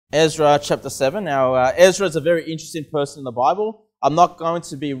Ezra chapter 7. Now, Ezra is a very interesting person in the Bible. I'm not going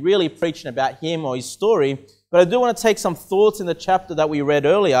to be really preaching about him or his story, but I do want to take some thoughts in the chapter that we read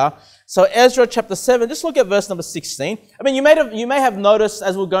earlier. So Ezra chapter 7, just look at verse number 16. I mean, you may have noticed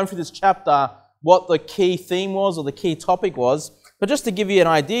as we're going through this chapter what the key theme was or the key topic was. But just to give you an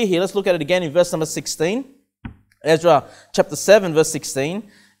idea here, let's look at it again in verse number 16. Ezra chapter 7, verse 16.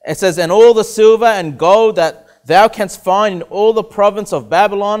 It says, "And all the silver and gold that thou canst find in all the province of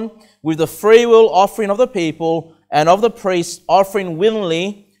Babylon, with the freewill offering of the people and of the priests offering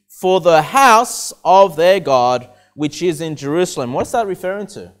willingly for the house of their God, which is in Jerusalem." What's that referring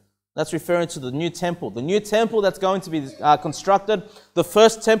to? That's referring to the new temple. The new temple that's going to be constructed. The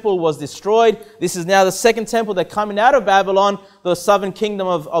first temple was destroyed. This is now the second temple. They're coming out of Babylon, the southern kingdom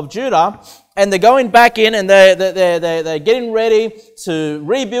of Judah. And they're going back in and they're getting ready to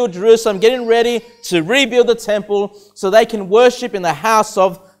rebuild Jerusalem, getting ready to rebuild the temple so they can worship in the house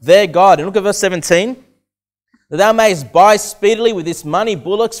of their God. And look at verse 17. "That thou mayest buy speedily with this money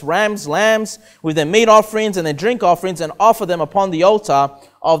bullocks, rams, lambs, with their meat offerings and their drink offerings, and offer them upon the altar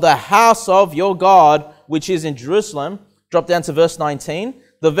of the house of your God, which is in Jerusalem." Drop down to verse 19.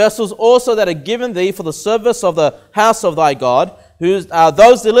 "The vessels also that are given thee for the service of the house of thy God,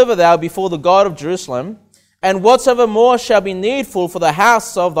 those deliver thou before the God of Jerusalem. And whatsoever more shall be needful for the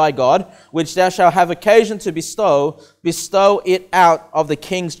house of thy God, which thou shalt have occasion to bestow it out of the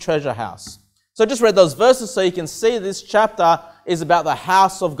king's treasure house." So I just read those verses so you can see this chapter is about the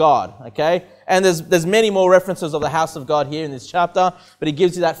house of God, okay? And there's many more references of the house of God here in this chapter, but it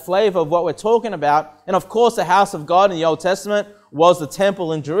gives you that flavor of what we're talking about. And of course, the house of God in the Old Testament was the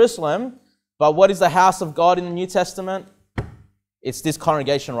temple in Jerusalem. But what is the house of God in the New Testament? It's this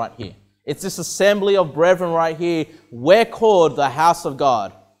congregation right here. It's this assembly of brethren right here. We're called the house of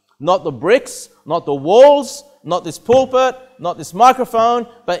God. Not the bricks, not the walls, not this pulpit, not this microphone,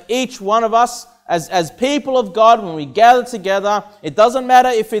 but each one of us as people of God, when we gather together, it doesn't matter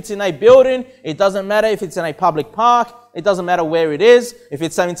if it's in a building, it doesn't matter if it's in a public park, it doesn't matter where it is, if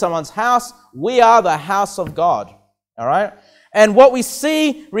it's in someone's house, we are the house of God. All right? And what we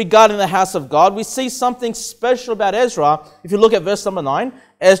see regarding the house of God, we see something special about Ezra. If you look at verse number 9,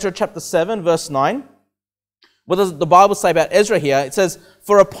 Ezra chapter 7, verse 9. What does the Bible say about Ezra here? It says,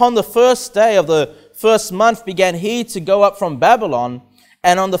 "For upon the first day of the first month began he to go up from Babylon,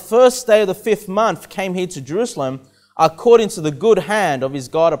 and on the first day of the 5th month came he to Jerusalem, according to the good hand of his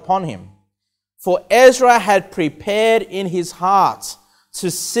God upon him. For Ezra had prepared in his heart to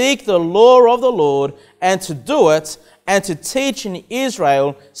seek the law of the Lord, and to do it, and to teach in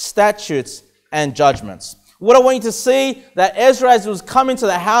Israel statutes and judgments." What I want you to see, that Ezra, as he was coming to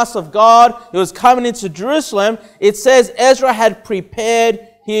the house of God, he was coming into Jerusalem, it says Ezra had prepared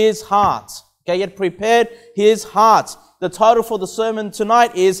his heart. Okay, he had prepared his heart. The title for the sermon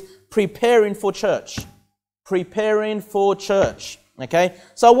tonight is Preparing for Church. Preparing for Church. Okay,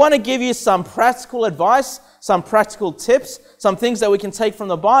 so I want to give you some practical advice, some practical tips, some things that we can take from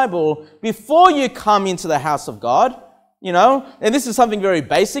the Bible before you come into the house of God. You know, and this is something very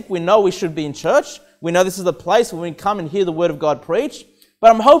basic. We know we should be in church. We know this is the place where we come and hear the Word of God preached.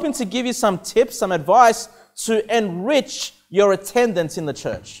 But I'm hoping to give you some tips, some advice to enrich your attendance in the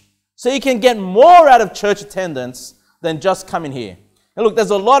church. So you can get more out of church attendance than just coming here. And look,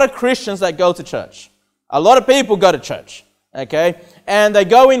 there's a lot of Christians that go to church. A lot of people go to church, okay? And they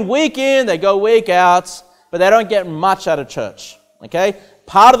go in, they go week out, but they don't get much out of church, okay?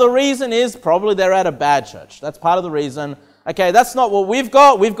 Part of the reason is probably they're at a bad church. That's part of the reason. Okay, that's not what we've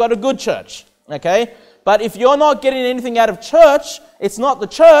got. We've got a good church, okay? But if you're not getting anything out of church, it's not the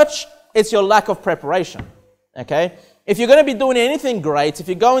church, it's your lack of preparation, okay? If you're going to be doing anything great, if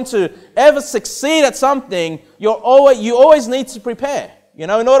you're going to ever succeed at something, you always need to prepare. You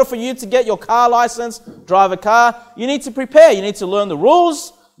know, in order for you to get your car license, drive a car, you need to prepare. You need to learn the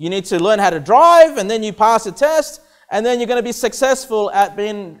rules. You need to learn how to drive, and then you pass the test, and then you're going to be successful at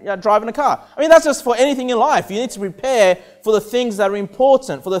driving a car. I mean, that's just for anything in life. You need to prepare for the things that are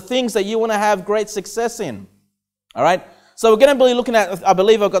important, for the things that you want to have great success in. All right? So we're going to be looking at, I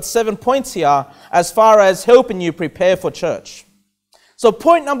believe I've got 7 points here as far as helping you prepare for church. So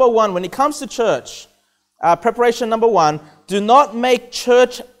point number 1, when it comes to church, preparation number 1, do not make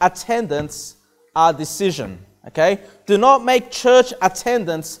church attendance a decision. Okay? Do not make church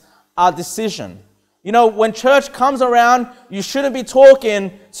attendance a decision. You know, when church comes around, you shouldn't be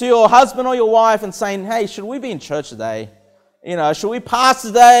talking to your husband or your wife and saying, "Hey, should we be in church today? You know, should we pass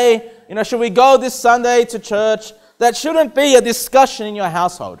today? You know, should we go this Sunday to church?" That shouldn't be a discussion in your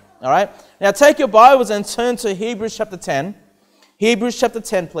household. All right? Now take your Bibles and turn to Hebrews chapter 10. Hebrews chapter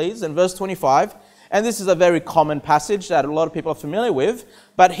 10, please, and verse 25. And this is a very common passage that a lot of people are familiar with.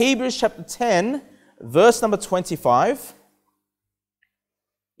 But Hebrews chapter 10, verse number 25.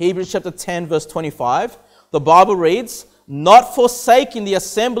 Hebrews chapter 10, verse 25. The Bible reads, "Not forsaking the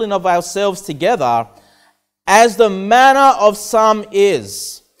assembling of ourselves together, as the manner of some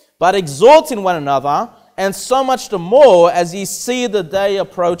is, but exhorting one another, and so much the more as ye see the day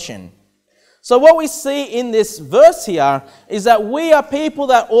approaching." So what we see in this verse here is that we are people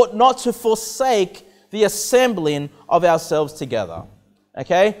that ought not to forsake the assembling of ourselves together.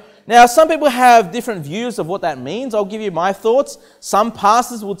 Okay? Now, some people have different views of what that means. I'll give you my thoughts. Some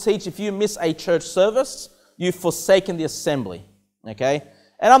pastors will teach if you miss a church service, you've forsaken the assembly. Okay?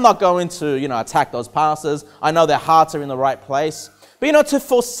 And I'm not going to, attack those pastors. I know their hearts are in the right place. But, to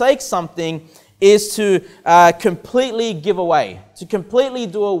forsake something is to completely give away, to completely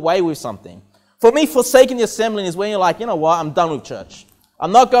do away with something. For me, forsaking the assembling is when you're like, you know what, I'm done with church.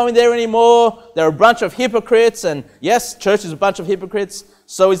 I'm not going there anymore. They're a bunch of hypocrites. And yes, church is a bunch of hypocrites.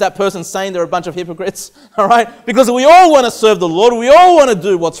 So is that person saying they're a bunch of hypocrites? All right? Because we all want to serve the Lord. We all want to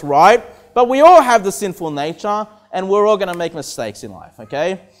do what's right. But we all have the sinful nature. And we're all going to make mistakes in life.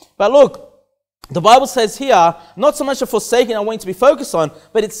 Okay? But look, the Bible says here, not so much a forsaking I want you to be focused on,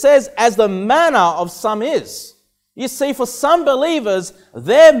 but it says, as the manner of some is. You see, for some believers,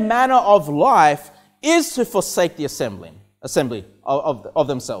 their manner of life is to forsake the assembly of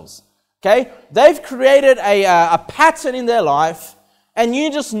themselves. Okay? They've created a pattern in their life, and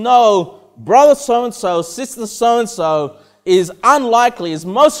you just know brother so-and-so, sister so-and-so is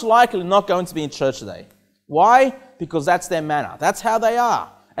most likely not going to be in church today. Why? Because that's their manner. That's how they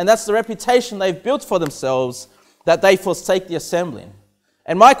are. And that's the reputation they've built for themselves, that they forsake the assembling.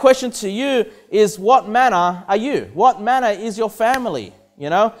 And my question to you is, what manner are you? What manner is your family?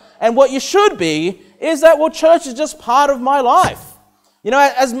 And what you should be is that, well, church is just part of my life.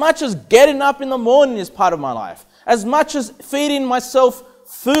 As much as getting up in the morning is part of my life, as much as feeding myself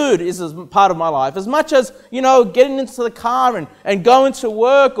food is part of my life, as much as, getting into the car and going to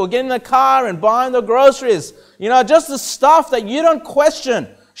work, or getting in the car and buying the groceries, just the stuff that you don't question.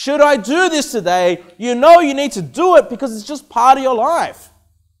 Should I do this today? You need to do it because it's just part of your life.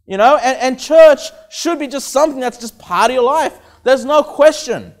 And church should be just something that's just part of your life. There's no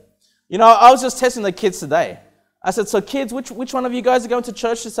question. I was just testing the kids today. I said, so kids, which one of you guys are going to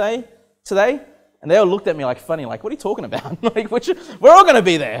church today? And they all looked at me like funny, like, what are you talking about? We're all going to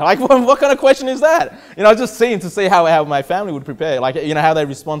be there. Like, what kind of question is that? Just seeing to see how my family would prepare, how they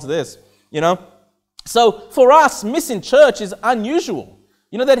respond to this, So for us, missing church is unusual.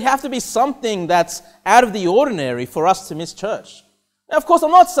 There'd have to be something that's out of the ordinary for us to miss church. Now, of course,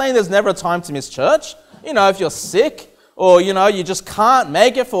 I'm not saying there's never a time to miss church. If you're sick or, you just can't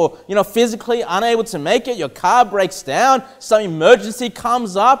make it for, physically unable to make it, your car breaks down, some emergency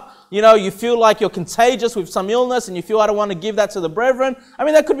comes up, you feel like you're contagious with some illness and you feel, I don't want to give that to the brethren.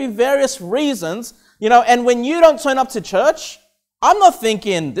 There could be various reasons, and when you don't turn up to church, I'm not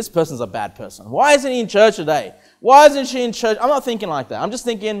thinking this person's a bad person. Why isn't he in church today? Why isn't she in church? I'm not thinking like that. I'm just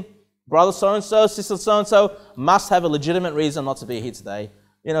thinking, brother so-and-so, sister so-and-so must have a legitimate reason not to be here today.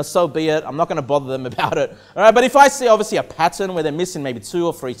 So be it. I'm not going to bother them about it. All right, but if I see obviously a pattern where they're missing maybe 2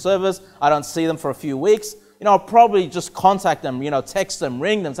 or 3 services, I don't see them for a few weeks, I'll probably just contact them, text them,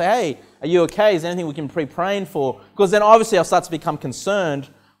 ring them, say, hey, are you okay? Is there anything we can be praying for? Because then obviously I'll start to become concerned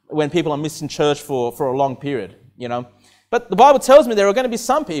when people are missing church for a long period, But the Bible tells me there are going to be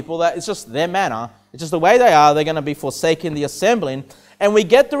some people that it's just their manner, it's just the way they are, they're going to be forsaking the assembling. And we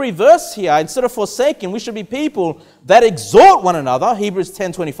get the reverse here. Instead of forsaking, we should be people that exhort one another, Hebrews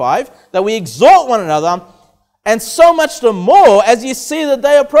 10:25, that we exhort one another, and so much the more as you see the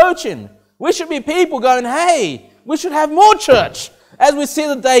day approaching. We should be people going, hey, we should have more church. As we see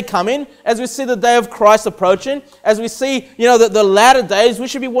the day coming, as we see the day of Christ approaching, as we see, the latter days, we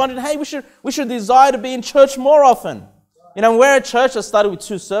should be wondering, hey, we should desire to be in church more often. We're a church that started with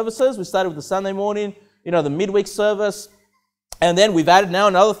 2 services. We started with the Sunday morning, the midweek service. And then we've added now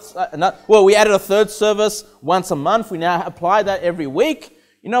we added a 3rd service once a month. We now apply that every week.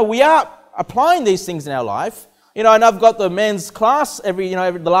 We are applying these things in our life. And I've got the men's class every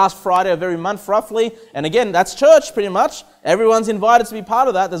the last Friday of every month roughly. And again, that's church pretty much. Everyone's invited to be part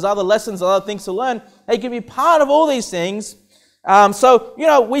of that. There's other lessons, other things to learn. They can be part of all these things.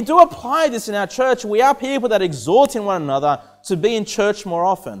 We do apply this in our church. We are people that exhort in one another to be in church more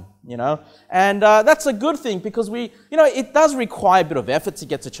often, And that's a good thing because it does require a bit of effort to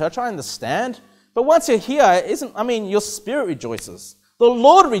get to church, I understand. But once you're here, your spirit rejoices. The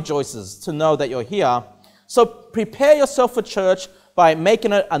Lord rejoices to know that you're here. So prepare yourself for church by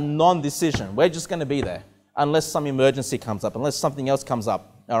making it a non-decision. We're just going to be there unless some emergency comes up, unless something else comes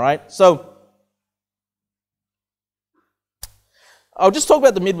up, all right? So I'll just talk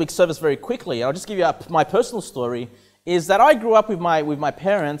about the midweek service very quickly. I'll just give you my personal story, is that I grew up with my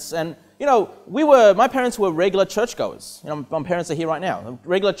parents, and my parents were regular churchgoers. My parents are here right now.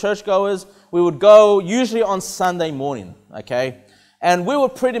 Regular churchgoers. We would go usually on Sunday morning, okay? And we were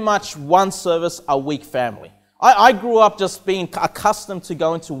pretty much one service a week family. I grew up just being accustomed to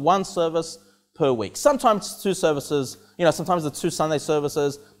going to one service per week. Sometimes two services, sometimes the two Sunday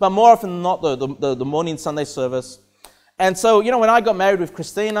services, but more often than not the morning Sunday service. And so, when I got married with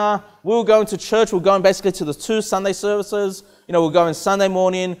Christina, we were going to church. We were going basically to the two Sunday services. We were going Sunday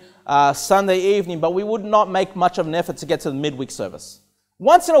morning, Sunday evening, but we would not make much of an effort to get to the midweek service.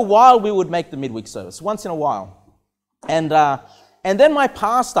 Once in a while, we would make the midweek service, once in a while. And then my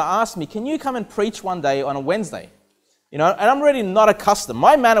pastor asked me, can you come and preach one day on a Wednesday? And I'm really not accustomed.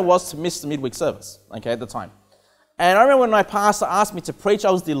 My manner was to miss the midweek service, okay, at the time. And I remember when my pastor asked me to preach, I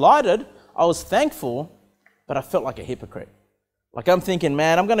was delighted, I was thankful, but I felt like a hypocrite. Like I'm thinking,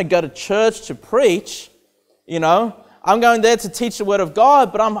 man, I'm going to go to church to preach, I'm going there to teach the Word of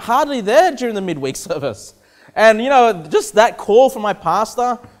God, but I'm hardly there during the midweek service. And, just that call from my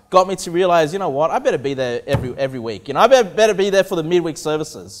pastor got me to realize, I better be there every week. I better be there for the midweek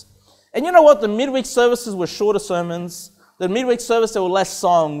services. And you know what? The midweek services were shorter sermons. The midweek service, there were less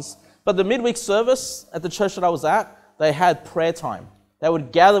songs. But the midweek service at the church that I was at, they had prayer time. They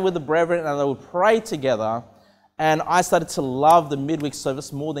would gather with the brethren and they would pray together. And I started to love the midweek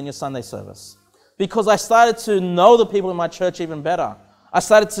service more than your Sunday service, because I started to know the people in my church even better. I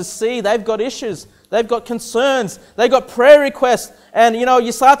started to see they've got issues, they've got concerns, they've got prayer requests. And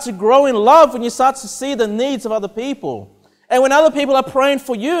you start to grow in love when you start to see the needs of other people. And when other people are praying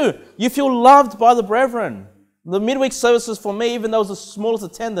for you, you feel loved by the brethren. The midweek services for me, even though it was the smallest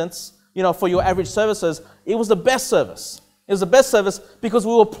attendance, for your average services, it was the best service. It was the best service because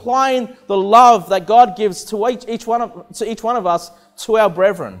we were applying the love that God gives to each one of us, to our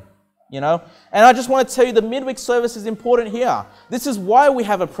brethren. And I just want to tell you, the midweek service is important here. This is why we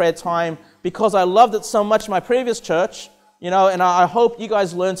have a prayer time, because I loved it so much in my previous church, and I hope you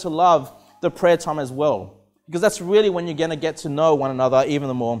guys learn to love the prayer time as well, because that's really when you're going to get to know one another even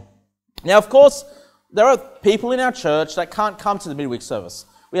more. Now, of course, there are people in our church that can't come to the midweek service.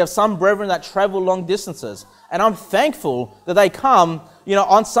 We have some brethren that travel long distances, and I'm thankful that they come,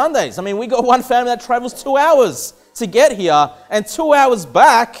 on Sundays. I mean, we got one family that travels 2 hours to get here and 2 hours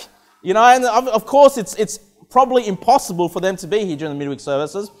back, and of course it's probably impossible for them to be here during the midweek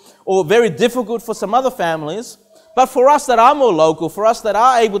services, or very difficult for some other families. But for us that are more local, for us that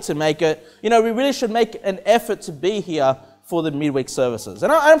are able to make it, we really should make an effort to be here for the midweek services.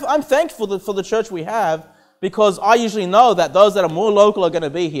 And I'm thankful for the church we have, because I usually know that those that are more local are going to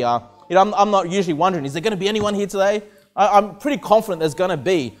be here. I'm not usually wondering, is there going to be anyone here today? I'm pretty confident there's going to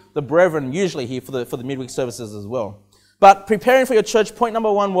be the brethren usually here for the midweek services as well. But preparing for your church, point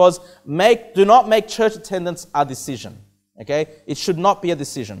number one was, do not make church attendance a decision. Okay? It should not be a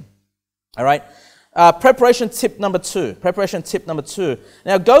decision. All right? Preparation tip number two.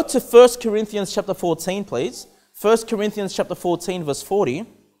 Now go to 1 Corinthians chapter 14, please. 1 Corinthians chapter 14, verse 40.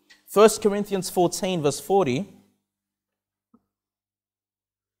 1 Corinthians 14, verse 40.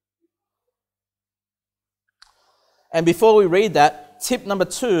 And before we read that, tip number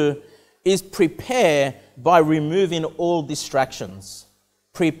 2 is prepare by removing all distractions.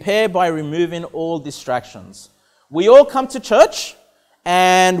 Prepare by removing all distractions. We all come to church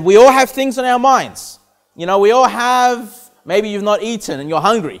and we all have things on our minds. We all have, maybe you've not eaten and you're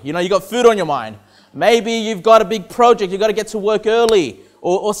hungry. You got food on your mind. Maybe you've got a big project, you've got to get to work early.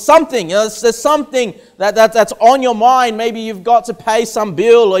 Or something, there's something that's on your mind. Maybe you've got to pay some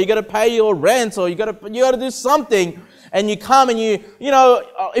bill, or you got to pay your rent, or you got to do something. And you come and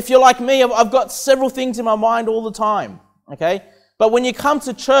if you're like me, I've got several things in my mind all the time. Okay, but when you come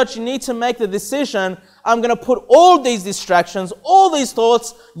to church, you need to make the decision. I'm going to put all these distractions, all these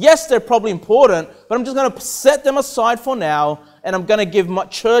thoughts. Yes, they're probably important, but I'm just going to set them aside for now, and I'm going to give my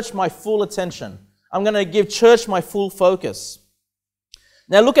church my full attention. I'm going to give church my full focus.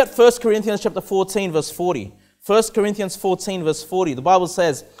 Now look at 1 Corinthians chapter 14, verse 40. 1 Corinthians 14, verse 40. The Bible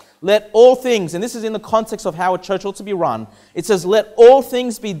says, let all things, and this is in the context of how a church ought to be run, it says, let all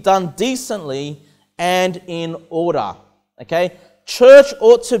things be done decently and in order. Okay? Church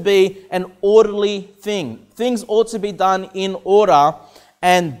ought to be an orderly thing. Things ought to be done in order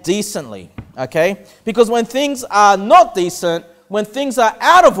and decently. Okay? Because when things are not decent, when things are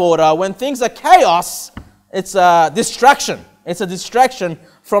out of order, when things are chaos, it's a distraction. It's a distraction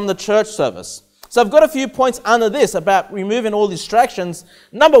from the church service. So I've got a few points under this about removing all distractions.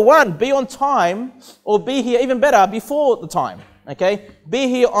 Number one, be on time, or be here, even better, before the time. Okay? Be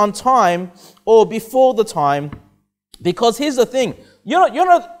here on time or before the time. Because here's the thing,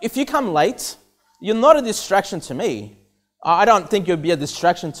 if you come late, you're not a distraction to me. I don't think you'll be a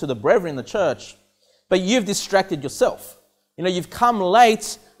distraction to the brethren in the church, but you've distracted yourself. You've come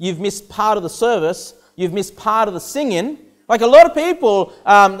late, you've missed part of the service, you've missed part of the singing. Like a lot of people,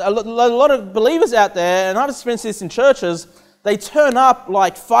 a lot of believers out there, and I've experienced this in churches, they turn up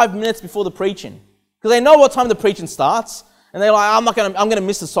like 5 minutes before the preaching because they know what time the preaching starts, and they're like, I'm going to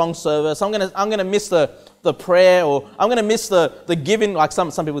miss the song service, I'm going to miss the prayer, or I'm going to miss the giving, like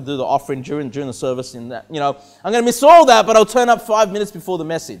some people do the offering during the service. In that, I'm going to miss all that, but I'll turn up 5 minutes before the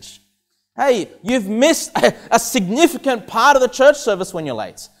message. Hey, you've missed a significant part of the church service when you're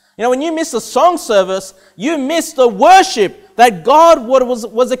late. When you miss the song service, you miss the worship that God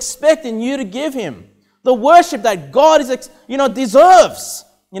was expecting you to give Him. The worship that God deserves.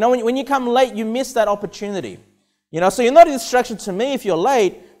 When you come late, you miss that opportunity. So you're not a distraction to me if you're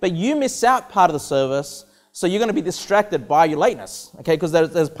late, but you miss out part of the service, so you're going to be distracted by your lateness, okay? Because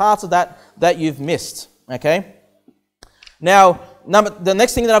there's parts of that you've missed, okay? Now, the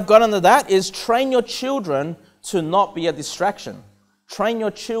next thing that I've got under that is train your children to not be a distraction. Train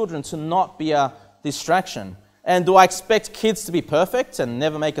your children to not be a distraction. And do I expect kids to be perfect and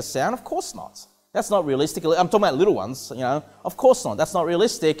never make a sound? Of course not. That's not realistic. I'm talking about little ones, Of course not. That's not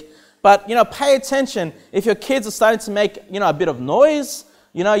realistic. But, pay attention. If your kids are starting to make, a bit of noise,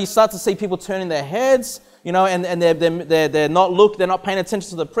 you start to see people turning their heads, and they're not paying attention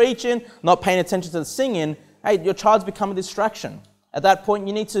to the preaching, not paying attention to the singing. Hey, your child's become a distraction. At that point,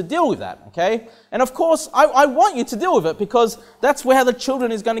 you need to deal with that, okay? And of course, I want you to deal with it because that's where the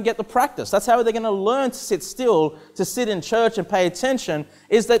children is going to get the practice. That's how they're going to learn to sit still, to sit in church and pay attention,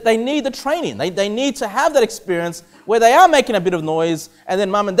 is that they need the training. They need to have that experience where they are making a bit of noise and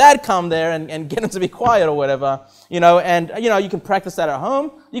then mum and dad come there and get them to be quiet or whatever, you can practice that at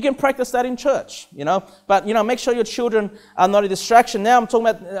home. You can practice that in church, But, make sure your children are not a distraction. Now I'm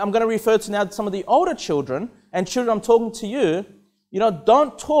going to refer to now some of the older children, and children, I'm talking to you.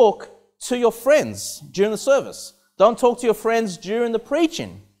 Don't talk to your friends during the service. Don't talk to your friends during the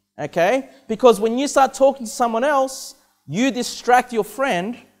preaching, okay? Because when you start talking to someone else, you distract your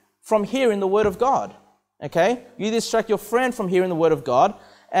friend from hearing the Word of God, okay? You distract your friend from hearing the Word of God.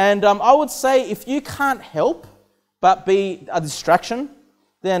 And I would say if you can't help but be a distraction,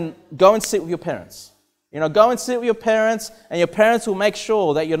 then go and sit with your parents. Go and sit with your parents, and your parents will make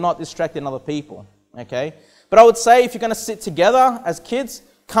sure that you're not distracting other people, okay? But I would say if you're going to sit together as kids,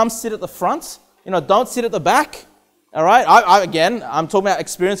 come sit at the front. Don't sit at the back. All right? I'm talking about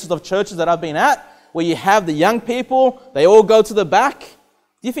experiences of churches that I've been at where you have the young people, they all go to the back.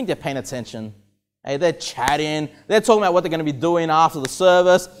 Do you think they're paying attention? Hey, they're chatting. They're talking about what they're going to be doing after the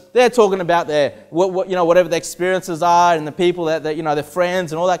service. They're talking about whatever their experiences are and the people that their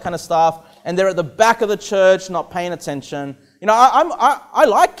friends and all that kind of stuff. And they're at the back of the church, not paying attention. I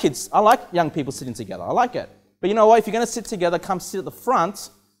like kids. I like young people sitting together. I like it. But you know what? If you're going to sit together, come sit at the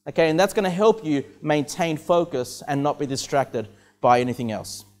front, okay? And that's going to help you maintain focus and not be distracted by anything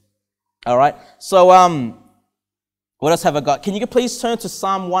else. All right? So, what else have I got? Can you please turn to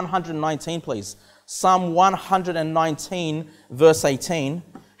Psalm 119, please? Psalm 119, verse 18.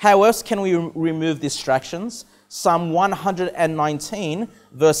 How else can we remove distractions? Psalm 119,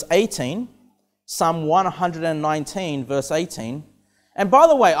 verse 18. Psalm 119, verse 18. And by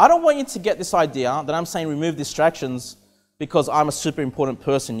the way, I don't want you to get this idea that I'm saying remove distractions because I'm a super important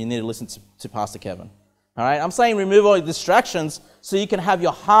person. You need to listen to Pastor Kevin. All right? I'm saying remove all distractions so you can have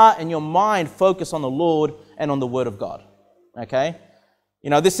your heart and your mind focus on the Lord and on the Word of God. Okay?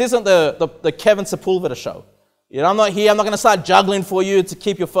 This isn't the Kevin Sepulveda show. I'm not here. I'm not going to start juggling for you to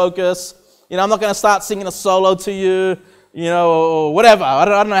keep your focus. I'm not going to start singing a solo to you. Or whatever. I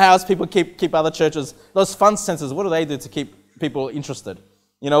don't know how else people keep other churches. Those fun centers, what do they do to keep people interested?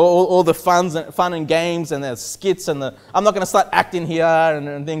 All the fun and games and the skits and I'm not going to start acting here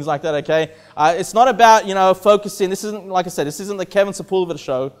and things like that, okay? It's not about, focusing. This isn't, like I said, this isn't the Kevin Sepulveda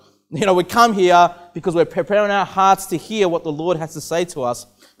show. We come here because we're preparing our hearts to hear what the Lord has to say to us.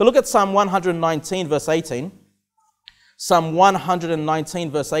 But look at Psalm 119, verse 18. Psalm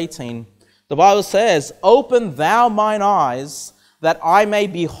 119, verse 18. The Bible says, "Open thou mine eyes, that I may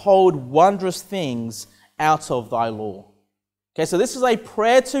behold wondrous things out of thy law." Okay, so this is a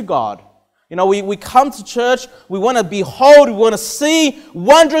prayer to God. We come to church, we want to behold, we want to see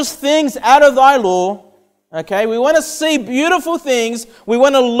wondrous things out of thy law. Okay, we want to see beautiful things, we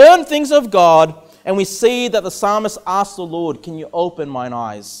want to learn things of God, and we see that the psalmist asked the Lord, "Can you open mine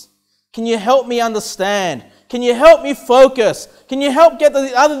eyes? Can you help me understand? Can you help me focus? Can you help get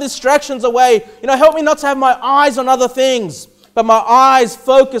the other distractions away? Help me not to have my eyes on other things, but my eyes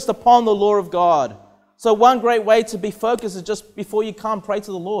focused upon the law of God." So one great way to be focused is just before you come, pray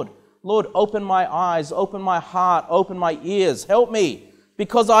to the Lord. Lord, open my eyes, open my heart, open my ears. Help me,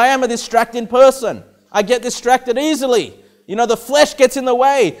 because I am a distracting person. I get distracted easily. You know, the flesh gets in the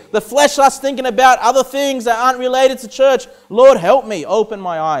way. The flesh starts thinking about other things that aren't related to church. Lord, help me, open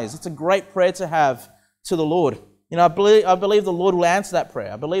my eyes. It's a great prayer to have to the Lord. You know, I believe the Lord will answer that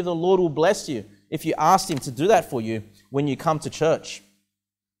prayer. I believe the Lord will bless you if you ask Him to do that for you when you come to church.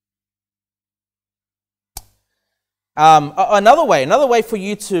 Another way for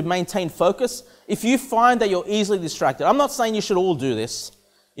you to maintain focus, if you find that you're easily distracted. I'm not saying you should all do this.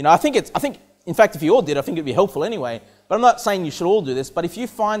 You know, I think, in fact, if you all did, I think it'd be helpful anyway. But I'm not saying you should all do this. But if you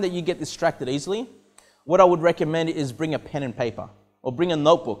find that you get distracted easily, what I would recommend is bring a pen and paper, or bring a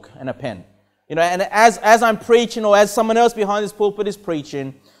notebook and a pen. You know, and as I'm preaching, or as someone else behind this pulpit is preaching,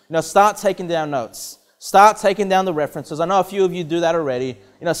 you know, start taking down notes. Start taking down the references. I know a few of you do that already.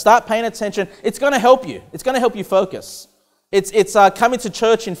 You know, start paying attention. It's going to help you. It's going to help you focus. It's coming to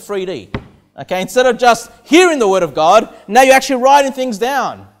church in 3D. Okay, instead of just hearing the Word of God, now you're actually writing things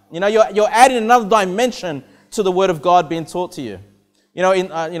down. You know, you're adding another dimension to the Word of God being taught to you. You know,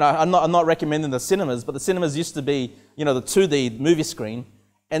 I'm not recommending the cinemas, but the cinemas used to be, you know, the 2D movie screen,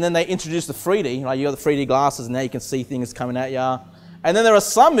 and then they introduced the 3D. Like, you got the 3D glasses, and now you can see things coming at you. And then there are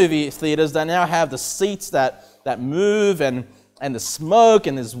some movie theaters that now have the seats that move, and the smoke,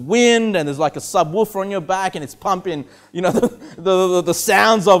 and there's wind, and there's like a subwoofer on your back, and it's pumping, you know, the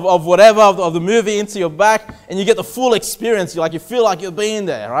sounds of whatever of the movie into your back, and you get the full experience. You feel like you're being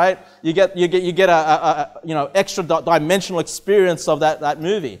there, right? You get a you know, extra dimensional experience of that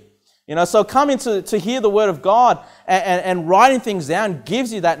movie. You know, so coming to hear the Word of God and writing things down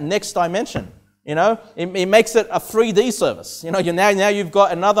gives you that next dimension. You know, it makes it a 3D service. You know, now you've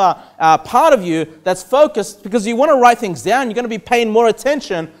got another part of you that's focused, because you want to write things down. You're going to be paying more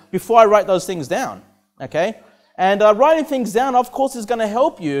attention before I write those things down. Okay? And writing things down, of course, is going to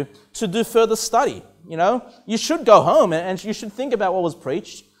help you to do further study. You know, you should go home and you should think about what was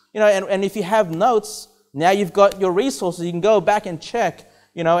preached. You know, and if you have notes, now you've got your resources. You can go back and check,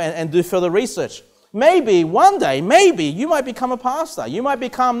 you know, and do further research. Maybe one day, maybe you might become a pastor. You might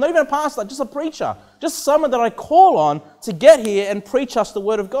become not even a pastor, just a preacher. Just someone that I call on to get here and preach us the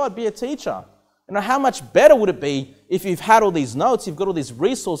Word of God, be a teacher. You know, how much better would it be if you've had all these notes, you've got all these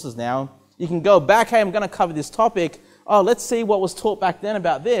resources now. You can go back, hey, I'm going to cover this topic. Oh, let's see what was taught back then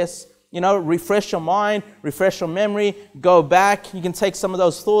about this. You know, refresh your mind, refresh your memory, go back. You can take some of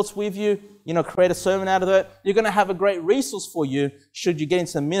those thoughts with you, you know, create a sermon out of it. You're going to have a great resource for you should you get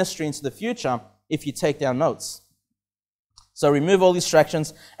into ministry into the future, if you take down notes. So remove all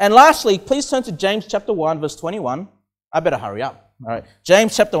distractions. And lastly, please turn to James chapter 1, verse 21. I better hurry up. All right.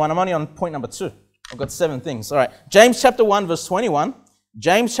 James chapter 1. I'm only on point number 2. I've got 7 things. All right. James chapter 1, verse 21.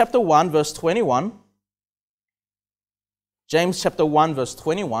 James chapter 1, verse 21. James chapter 1, verse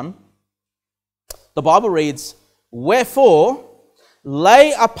 21. The Bible reads, "Wherefore,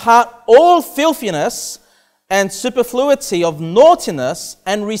 lay apart all filthiness and superfluity of naughtiness,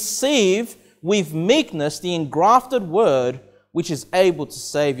 and receive with meekness the engrafted word, which is able to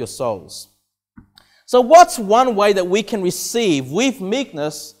save your souls." So what's one way that we can receive with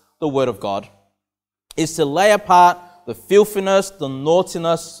meekness the Word of God? Is to lay apart the filthiness, the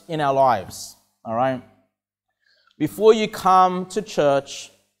naughtiness in our lives. All right? Before you come to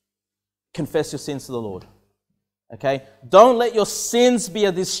church, confess your sins to the Lord. Okay? Don't let your sins be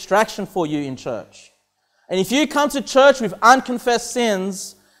a distraction for you in church. And if you come to church with unconfessed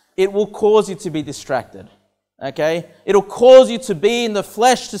sins, it will cause you to be distracted, okay? It'll cause you to be in the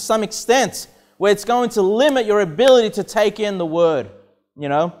flesh to some extent, where it's going to limit your ability to take in the Word, you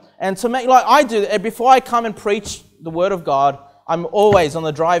know? And to make, like I do, before I come and preach the Word of God, I'm always on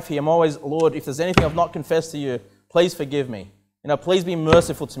the drive here. I'm always, Lord, if there's anything I've not confessed to you, please forgive me. You know, please be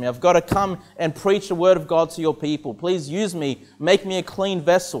merciful to me. I've got to come and preach the Word of God to your people. Please use me. Make me a clean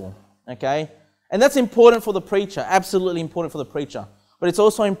vessel, okay? And that's important for the preacher, absolutely important for the preacher. But it's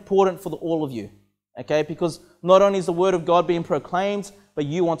also important for all of you, okay? Because not only is the Word of God being proclaimed, but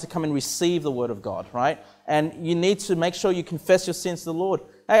you want to come and receive the Word of God, right? And you need to make sure you confess your sins to the Lord.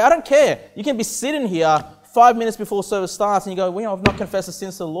 Hey, I don't care. You can be sitting here 5 minutes before service starts and you go, well, you know, I've not confessed the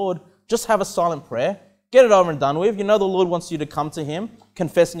sins to the Lord. Just have a silent prayer. Get it over and done with. You know the Lord wants you to come to Him,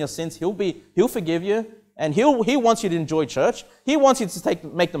 confessing your sins. He'll forgive you. And He wants you to enjoy church. He wants you to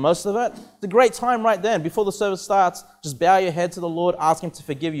make the most of it. It's a great time right then. Before the service starts, just bow your head to the Lord, ask Him to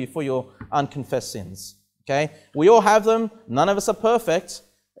forgive you for your unconfessed sins. Okay? We all have them. None of us are perfect.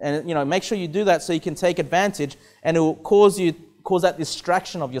 And, you know, make sure you do that so you can take advantage, and it will cause that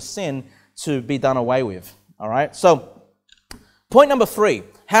distraction of your sin to be done away with. All right? So, point number 3.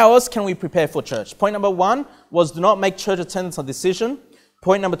 How else can we prepare for church? Point number 1 was do not make church attendance a decision.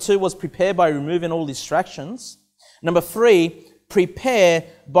 Point number 2 was prepare by removing all distractions. Number 3, prepare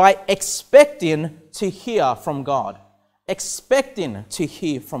by expecting to hear from God. Expecting to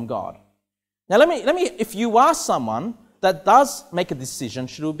hear from God. Now let me, if you are someone that does make a decision,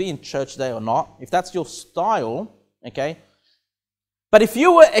 should we be in church today or not, if that's your style, okay? But if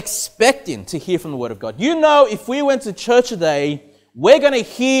you were expecting to hear from the Word of God, you know if we went to church today, we're going to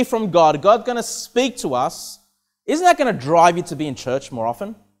hear from God, God's going to speak to us, isn't that going to drive you to be in church more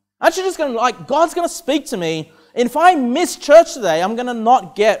often? Aren't you just going to God's going to speak to me, and if I miss church today, I'm going to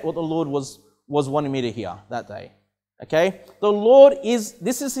not get what the Lord was wanting me to hear that day, okay? The Lord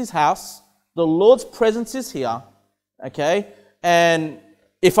this is His house, the Lord's presence is here, okay? And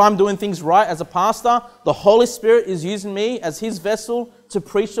if I'm doing things right as a pastor, the Holy Spirit is using me as His vessel to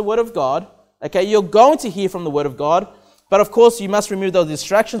preach the Word of God. Okay, you're going to hear from the Word of God. But of course, you must remove those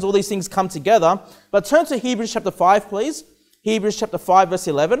distractions. All these things come together. But turn to Hebrews chapter 5, please. Hebrews chapter 5, verse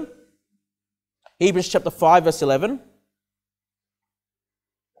 11. Hebrews chapter 5, verse 11.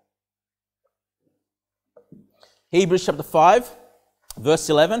 Hebrews chapter 5, verse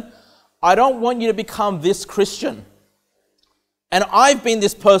 11. I don't want you to become this Christian. And I've been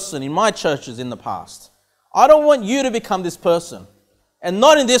this person in my churches in the past. I don't want you to become this person. And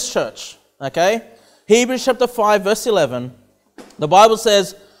not in this church. Okay? Hebrews chapter 5, verse 11. The Bible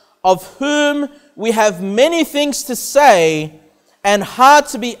says, of whom we have many things to say and hard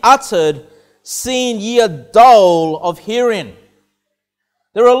to be uttered, seeing ye are dull of hearing.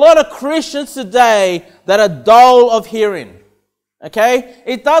 There are a lot of Christians today that are dull of hearing. Okay?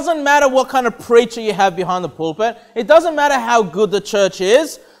 It doesn't matter what kind of preacher you have behind the pulpit. It doesn't matter how good the church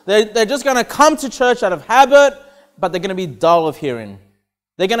is. They're just going to come to church out of habit, but they're going to be dull of hearing.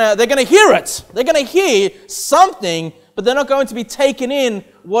 They're going to hear it. They're going to hear something, but they're not going to be taken in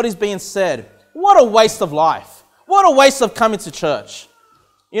what is being said. What a waste of life. What a waste of coming to church.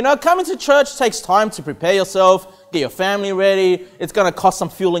 You know, coming to church takes time to prepare yourself, get your family ready. It's going to cost some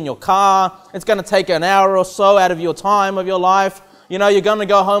fuel in your car. It's going to take an hour or so out of your time of your life. You know, you're going to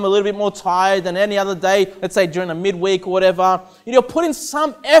go home a little bit more tired than any other day, let's say during a midweek or whatever. You're putting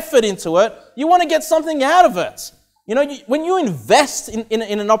some effort into it. You want to get something out of it. You know, when you invest in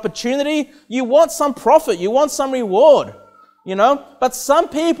an opportunity, you want some profit. You want some reward. You know, but some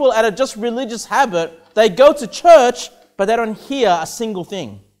people out of just religious habit, they go to church, but they don't hear a single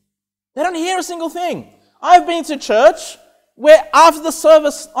thing. They don't hear a single thing. I've been to church where after the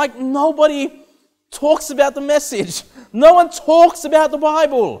service, nobody talks about the message. No one talks about the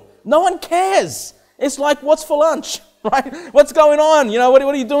Bible. No one cares. It's like, what's for lunch, right? What's going on? You know, what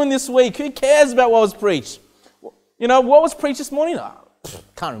are you doing this week? Who cares about what was preached? You know, what was preached this morning?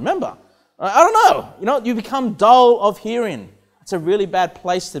 Can't remember. I don't know. You know, you become dull of hearing. It's a really bad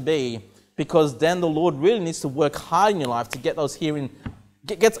place to be, because then the Lord really needs to work hard in your life to get those hearing,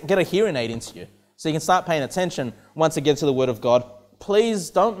 get a hearing aid into you, so you can start paying attention once again to the Word of God. Please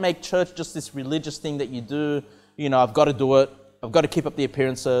don't make church just this religious thing that you do. You know, I've got to do it. I've got to keep up the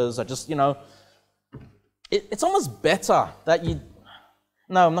appearances. It's almost better that you...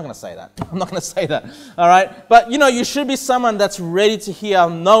 No, I'm not going to say that. I'm not going to say that. All right? But, you know, you should be someone that's ready to hear,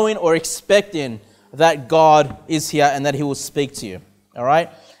 knowing or expecting that God is here and that He will speak to you. All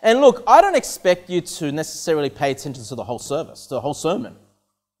right? And look, I don't expect you to necessarily pay attention to the whole service, to the whole sermon.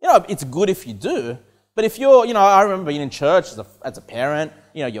 You know, it's good if you do. But if you're, you know, I remember being in church as a parent,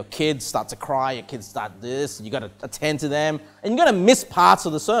 you know, your kids start to cry, your kids start this, you got to attend to them, and you're going to miss parts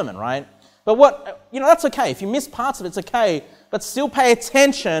of the sermon, right? But that's okay. If you miss parts of it, it's okay. But still pay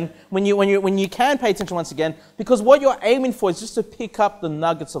attention when you can pay attention once again, because what you're aiming for is just to pick up the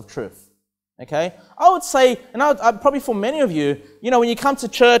nuggets of truth. Okay? I would say, and probably for many of you, you know, when you come to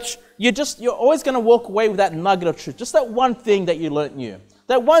church, you're always going to walk away with that nugget of truth, just that one thing that you learnt new,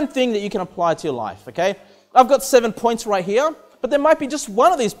 that one thing that you can apply to your life. Okay? I've got 7 points right here, but there might be just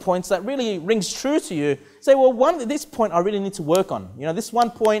one of these points that really rings true to you. Say, well, this point I really need to work on. You know, this one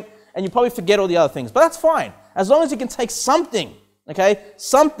point, and you probably forget all the other things, but that's fine. As long as you can take something, okay,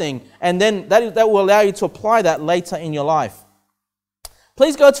 something, and then that will allow you to apply that later in your life.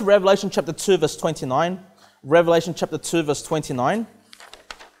 Please go to Revelation chapter 2, verse 29. Revelation chapter 2, verse 29.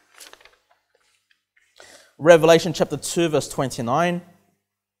 Revelation chapter 2, verse 29.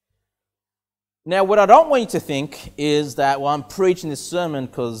 Now, what I don't want you to think is that, well, I'm preaching this sermon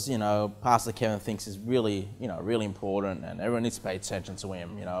because, you know, Pastor Kevin thinks it's really, you know, really important and everyone needs to pay attention to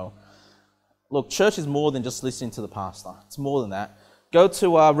him, you know. Look, church is more than just listening to the pastor. It's more than that. Go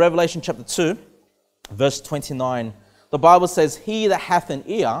to Revelation chapter 2, verse 29. The Bible says, he that hath an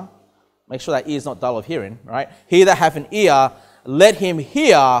ear, make sure that ear is not dull of hearing, right? He that hath an ear, let him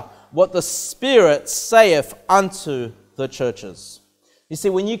hear what the Spirit saith unto the churches. You see,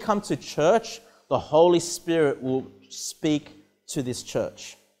 when you come to church, the Holy Spirit will speak to this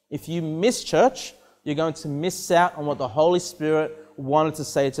church. If you miss church, you're going to miss out on what the Holy Spirit wanted to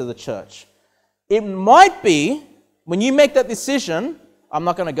say to the church. It might be, when you make that decision, I'm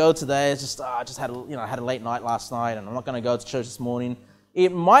not going to go today, it's just, I just had a late night last night and I'm not going to go to church this morning.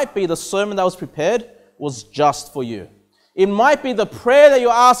 It might be the sermon that was prepared was just for you. It might be the prayer that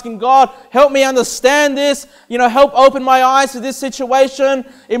you're asking God, help me understand this, help open my eyes to this situation.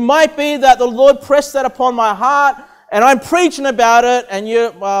 It might be that the Lord pressed that upon my heart and I'm preaching about it and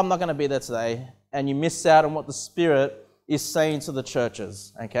I'm not going to be there today. And you miss out on what the Spirit is saying to the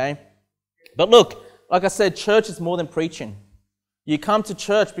churches, okay? But look, like I said, church is more than preaching. You come to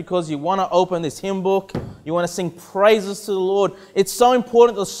church because you want to open this hymn book. You want to sing praises to the Lord. It's so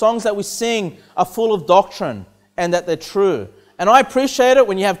important the songs that we sing are full of doctrine and that they're true. And I appreciate it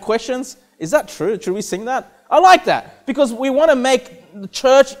when you have questions. Is that true? Should we sing that? I like that because we want to make the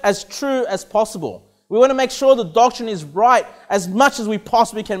church as true as possible. We want to make sure the doctrine is right as much as we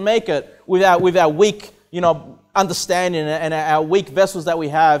possibly can make it with our weak, understanding and our weak vessels that we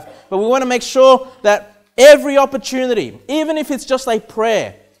have. But we want to make sure that every opportunity, even if it's just a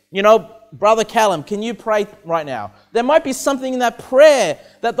prayer, Brother Callum, can you pray right now? There might be something in that prayer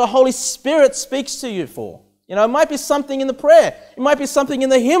that the Holy Spirit speaks to you for. It might be something in the prayer. It might be something in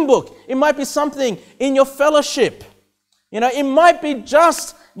the hymn book. It might be something in your fellowship. It might be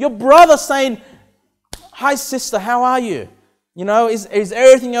just your brother saying, hi sister, how are you? Is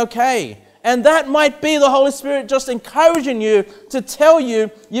everything okay? And that might be the Holy Spirit just encouraging you to tell you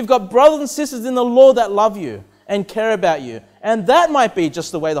you've got brothers and sisters in the Lord that love you and care about you. And that might be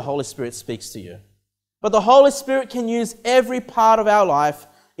just the way the Holy Spirit speaks to you. But the Holy Spirit can use every part of our life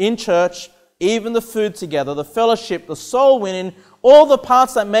in church, even the food together, the fellowship, the soul winning, all the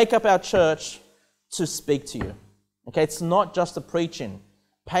parts that make up our church to speak to you. Okay, it's not just the preaching.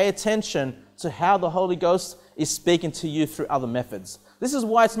 Pay attention to how the Holy Ghost is speaking to you through other methods. This is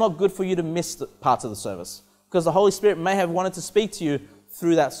why it's not good for you to miss the parts of the service, because the Holy Spirit may have wanted to speak to you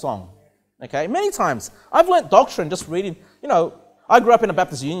through that song. Okay, many times I've learnt doctrine just reading. I grew up in a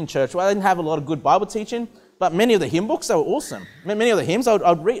Baptist Union church where I didn't have a lot of good Bible teaching, but many of the hymn books, they were awesome. Many of the hymns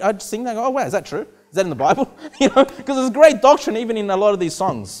I'd read, I'd sing, and go, oh wow, is that true? Is that in the Bible? Because there's great doctrine even in a lot of these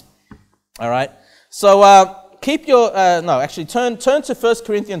songs. All right, so keep your turn to 1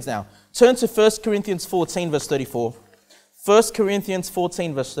 Corinthians now. Turn to 1 Corinthians 14, verse 34. 1 Corinthians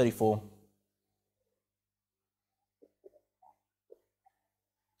 14, verse 34.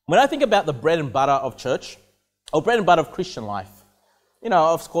 When I think about the bread and butter of church, or bread and butter of Christian life,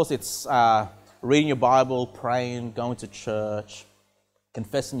 of course it's reading your Bible, praying, going to church,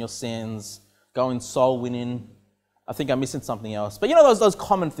 confessing your sins, going soul winning. I think I'm missing something else. But those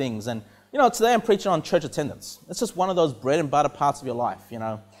common things. And, today I'm preaching on church attendance. It's just one of those bread and butter parts of your life,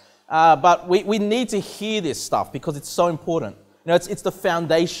 But we need to hear this stuff because it's so important. It's the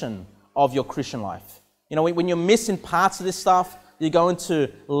foundation of your Christian life. When you're missing parts of this stuff, you're going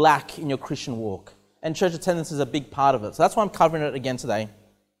to lack in your Christian walk. And church attendance is a big part of it. So that's why I'm covering it again today,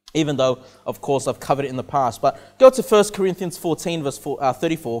 even though, of course, I've covered it in the past. But go to 1 Corinthians 14, verse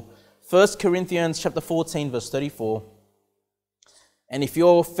 34. 1 Corinthians chapter 14, verse 34. And if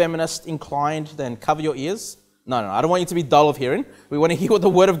you're feminist inclined, then cover your ears. No, I don't want you to be dull of hearing. We want to hear what the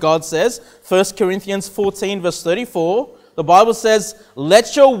Word of God says. 1 Corinthians 14, verse 34. The Bible says,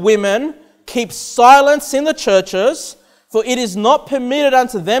 let your women keep silence in the churches, for it is not permitted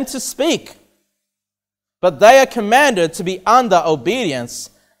unto them to speak. But they are commanded to be under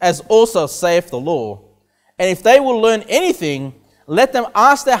obedience, as also saith the law. And if they will learn anything, let them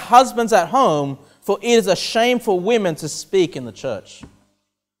ask their husbands at home, for it is a shame for women to speak in the church.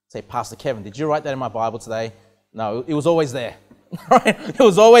 Say, Pastor Kevin, did you write that in my Bible today? No, it was always there. It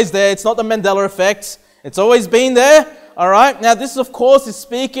was always there. It's not the Mandela effect. It's always been there. All right. Now, this, of course, is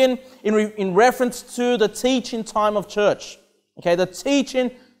speaking in reference to the teaching time of church. Okay, the teaching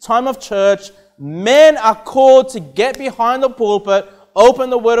time of church. Men are called to get behind the pulpit,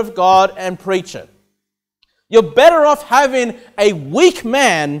 open the Word of God, and preach it. You're better off having a weak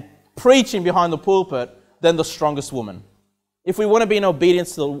man preaching behind the pulpit than the strongest woman, if we want to be in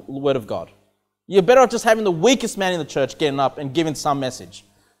obedience to the Word of God. You're better off just having the weakest man in the church getting up and giving some message,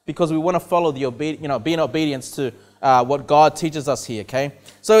 because we want to follow be in obedience to what God teaches us here, okay?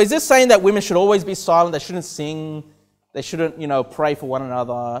 So is this saying that women should always be silent? They shouldn't sing? They shouldn't, pray for one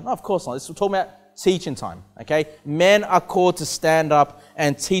another? No, of course not. This is talking about teaching time, okay? Men are called to stand up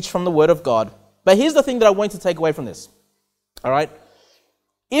and teach from the Word of God. But here's the thing that I want you to take away from this, all right?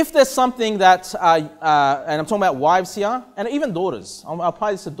 if there's something that, and I'm talking about wives here, and even daughters, I'll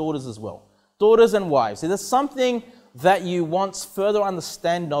apply this to daughters as well. Daughters and wives. If there's something that you want further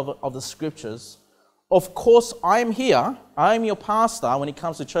understanding of the scriptures, of course, I am here. I am your pastor when it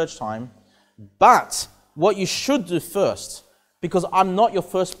comes to church time. But what you should do first, because I'm not your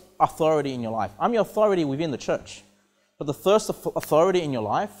first authority in your life. I'm your authority within the church. But the first authority in your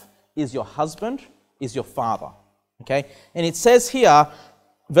life is your husband, is your father. Okay? And it says here,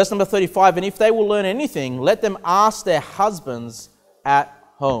 verse number 35, and if they will learn anything, let them ask their husbands at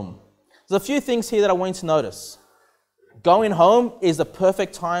home. There's a few things here that I want you to notice. Going home is the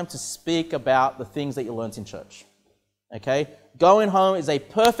perfect time to speak about the things that you learned in church. Okay? Going home is a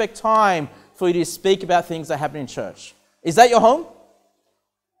perfect time for you to speak about things that happen in church. Is that your home?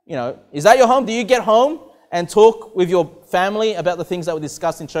 You know, is that your home? Do you get home and talk with your family about the things that were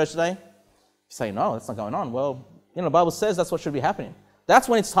discussed in church today? You say, no, that's not going on. Well, you know, the Bible says that's what should be happening. That's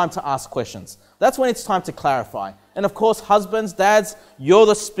when it's time to ask questions. That's when it's time to clarify. And of course, husbands, dads, you're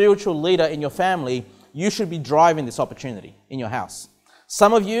the spiritual leader in your family. You should be driving this opportunity in your house.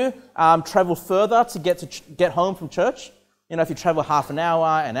 Some of you travel further to get home from church. You know, if you travel half an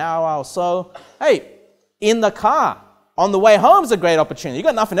hour or so, hey, in the car, on the way home is a great opportunity. You've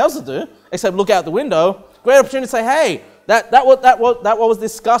got nothing else to do except look out the window. Great opportunity to say, hey, that what was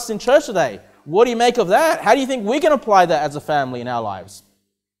discussed in church today. What do you make of that? How do you think we can apply that as a family in our lives?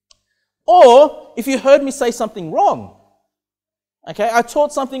 Or if you heard me say something wrong, okay, I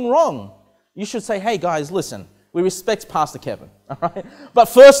taught something wrong, you should say, hey guys, listen, we respect Pastor Kevin, all right? But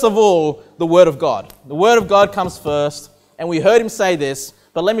first of all, the Word of God. The Word of God comes first, and we heard him say this,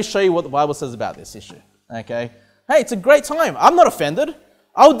 but let me show you what the Bible says about this issue, okay? Hey, it's a great time. I'm not offended.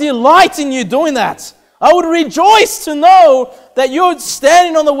 I would delight in you doing that. I would rejoice to know that you're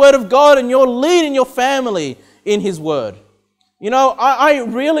standing on the Word of God and you're leading your family in His Word. You know, I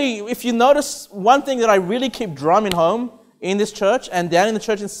really, if you notice, one thing that I really keep drumming home in this church and down in the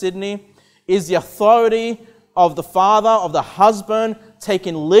church in Sydney is the authority of the father, of the husband,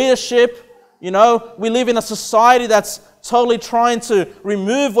 taking leadership. You know, we live in a society that's totally trying to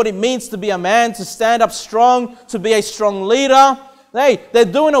remove what it means to be a man, to stand up strong, to be a strong leader. They're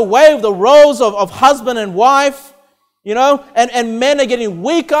doing away with the roles of husband and wife, you know, and men are getting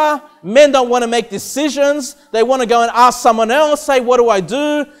weaker. Men don't want to make decisions. They want to go and ask someone else, say, what do I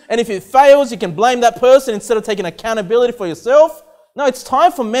do? And if it fails, you can blame that person instead of taking accountability for yourself. No, it's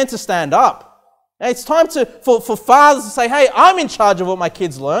time for men to stand up. It's time for fathers to say, hey, I'm in charge of what my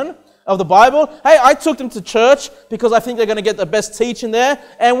kids learn of the Bible. Hey, I took them to church because I think they're going to get the best teaching there.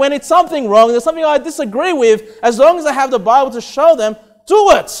 And when it's something wrong, there's something I disagree with, as long as I have the Bible to show them,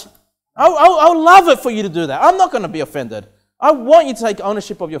 do it. I would love it for you to do that. I'm not going to be offended. I want you to take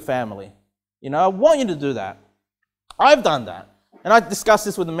ownership of your family. You know, I want you to do that. I've done that. And I discussed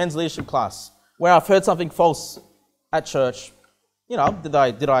this with the men's leadership class, where I've heard something false at church. You know, did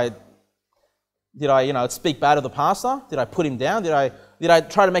I you know, speak bad of the pastor? Did I put him down? Did I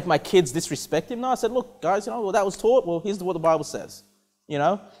try to make my kids disrespect him? No, I said, look, guys, you know, well, that was taught. Well, here's what the Bible says, you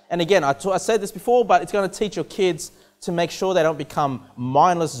know. And again, I said this before, but it's going to teach your kids to make sure they don't become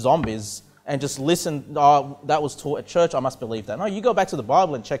mindless zombies and just listen, oh, that was taught at church, I must believe that. No, you go back to the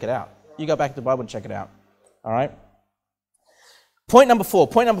Bible and check it out. You go back to the Bible and check it out, all right? Point number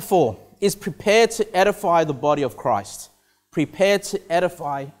four is prepare to edify the body of Christ. Prepare to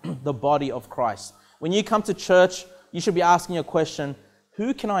edify the body of Christ. When you come to church, you should be asking your question,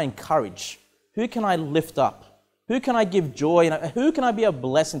 who can I encourage? Who can I lift up? Who can I give joy? Who can I be a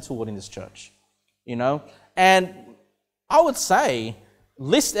blessing toward in this church? You know? And I would say,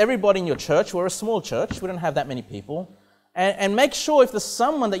 list everybody in your church. We're a small church. We don't have that many people. And make sure if there's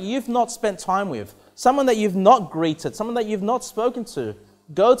someone that you've not spent time with, someone that you've not greeted, someone that you've not spoken to,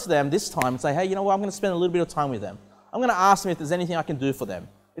 go to them this time and say, hey, you know what? I'm going to spend a little bit of time with them. I'm going to ask them if there's anything I can do for them.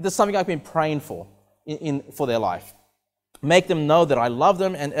 If there's something I've been praying for for their life. Make them know that I love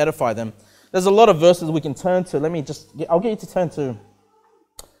them and edify them. There's a lot of verses we can turn to. I'll get you to turn to,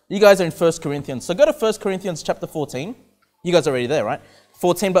 you guys are in 1 Corinthians. So go to 1 Corinthians chapter 14. You guys are already there, right?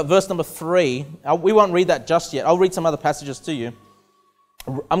 14, but verse number 3. We won't read that just yet. I'll read some other passages to you.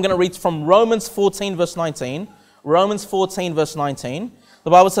 I'm going to read from Romans 14, verse 19. Romans 14, verse 19. The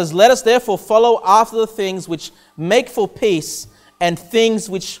Bible says, let us therefore follow after the things which make for peace and things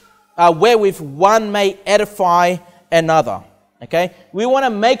which wherewith one may edify another. Okay? We want to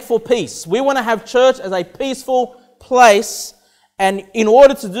make for peace. We want to have church as a peaceful place. And in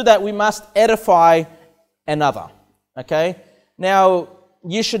order to do that, we must edify another. Okay? Now,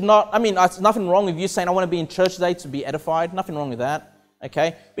 you should not, there's nothing wrong with you saying, I want to be in church today to be edified. Nothing wrong with that.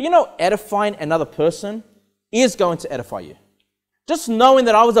 Okay? But you know, edifying another person is going to edify you. Just knowing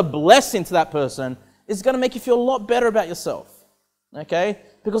that I was a blessing to that person is going to make you feel a lot better about yourself. Okay?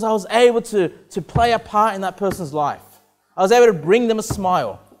 Because I was able to play a part in that person's life. I was able to bring them a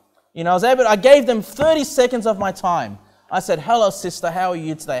smile. I gave them 30 seconds of my time. I said, hello, sister, how are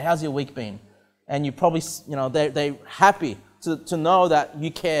you today? How's your week been? And you probably, they're happy to know that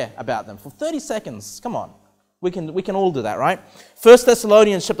you care about them. For 30 seconds, come on. We can all do that, right? 1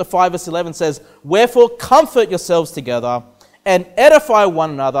 Thessalonians chapter 5, verse 11 says, wherefore comfort yourselves together and edify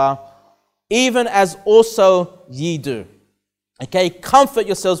one another, even as also ye do. Okay, comfort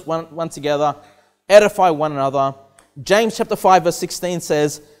yourselves one together, edify one another. James chapter 5, verse 16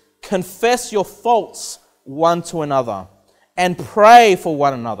 says, confess your faults one to another and pray for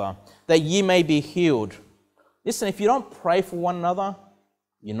one another, that ye may be healed. Listen, if you don't pray for one another,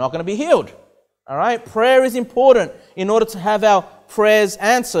 you're not going to be healed. All right? Prayer is important in order to have our prayers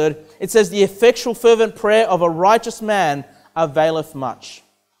answered. It says, the effectual fervent prayer of a righteous man availeth much.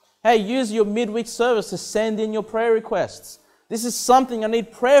 Hey, use your midweek service to send in your prayer requests. This is something I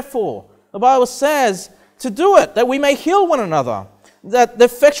need prayer for. The Bible says to do it, that we may heal one another. That the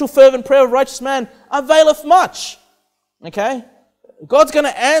effectual fervent prayer of a righteous man availeth much. Okay? God's going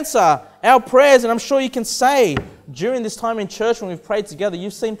to answer our prayers, and I'm sure you can say during this time in church when we've prayed together,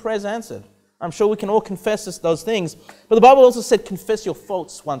 you've seen prayers answered. I'm sure we can all confess those things. But the Bible also said, confess your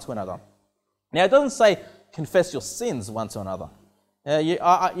faults one to another. Now, it doesn't say confess your sins one to another.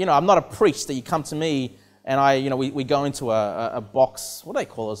 I'm not a priest that you come to me and we go into a box. What do they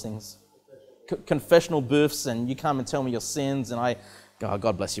call those things? Confessional booths, and you come and tell me your sins, and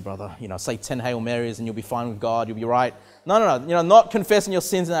God bless you, brother. Say 10 Hail Marys and you'll be fine with God. You'll be right. No. Not confessing your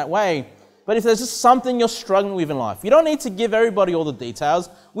sins in that way. But if there's just something you're struggling with in life, you don't need to give everybody all the details.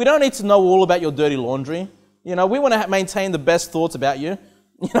 We don't need to know all about your dirty laundry. We want to maintain the best thoughts about you.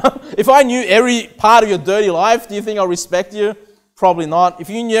 If I knew every part of your dirty life, do you think I'll respect you? Probably not. If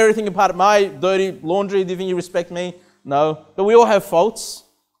you knew everything about my dirty laundry, do you think you respect me? No. But we all have faults.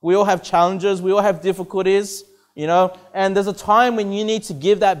 We all have challenges. We all have difficulties. And there's a time when you need to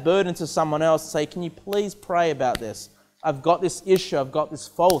give that burden to someone else and say, can you please pray about this? I've got this issue. I've got this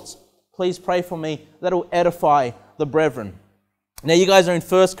fault. Please pray for me. That will edify the brethren. Now, you guys are in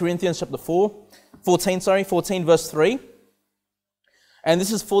 1 Corinthians chapter 14, verse 3. And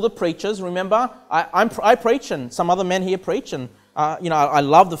this is for the preachers. Remember, I preach, and some other men here preach. And, I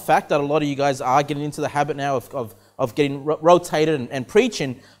love the fact that a lot of you guys are getting into the habit now of getting rotated and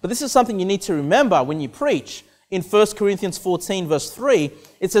preaching. But this is something you need to remember when you preach. In 1 Corinthians 14, verse 3,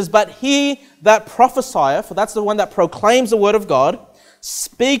 it says, but he that prophesieth, for that's the one that proclaims the word of God,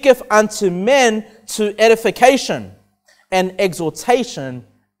 speaketh unto men to edification and exhortation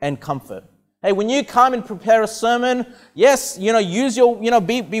and comfort. Hey, when you come and prepare a sermon, yes, use your,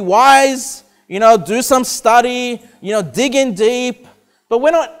 be wise, do some study, dig in deep, but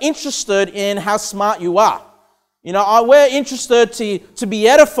we're not interested in how smart you are. We're interested to be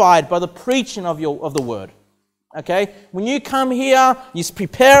edified by the preaching of the word. Okay? When you come here, you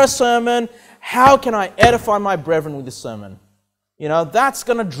prepare a sermon, how can I edify my brethren with this sermon? That's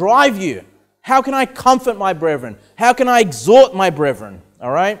going to drive you. How can I comfort my brethren? How can I exhort my brethren?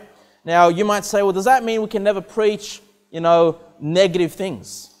 All right? Now, you might say, well, does that mean we can never preach, negative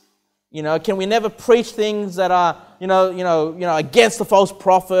things? Can we never preach things that are, against the false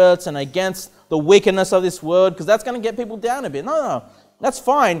prophets and against the wickedness of this world? Because that's going to get people down a bit. No. That's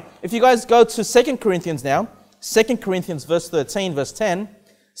fine. If you guys go to 2 Corinthians now, 2 Corinthians verse 13, verse 10,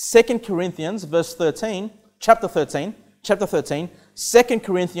 2 Corinthians verse 13, chapter 13, 2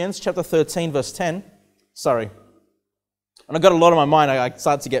 Corinthians chapter 13, verse 10. Sorry. And I've got a lot on my mind. I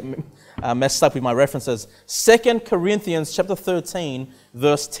started to get messed up with my references. 2 Corinthians chapter 13,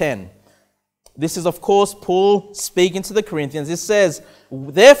 verse 10. This is, of course, Paul speaking to the Corinthians. It says,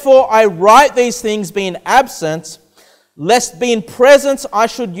 therefore I write these things being absent, lest being present I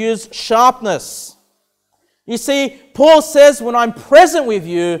should use sharpness. You see, Paul says, when I'm present with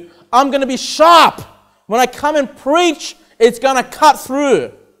you, I'm going to be sharp. When I come and preach, it's going to cut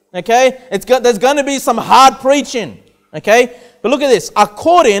through. Okay? There's going to be some hard preaching. Okay? But look at this.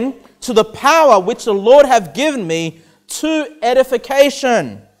 According to the power which the Lord hath given me to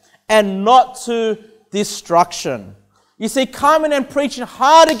edification and not to destruction. You see, coming and preaching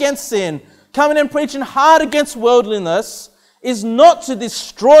hard against sin, coming and preaching hard against worldliness is not to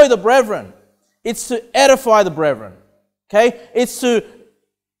destroy the brethren. It's to edify the brethren. Okay? It's to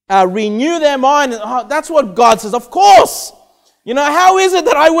renew their mind. Oh, that's what God says. Of course. How is it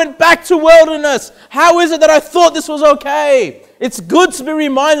that I went back to worldliness? How is it that I thought this was okay? It's good to be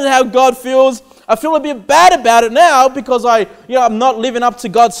reminded how God feels. I feel a bit bad about it now because I'm not living up to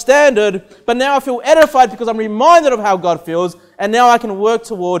God's standard. But now I feel edified because I'm reminded of how God feels. and now I can work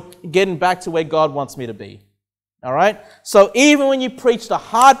toward getting back to where God wants me to be. All right? So even when you preach the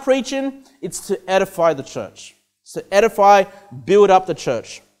hard preaching, it's to edify the church. It's to edify, build up the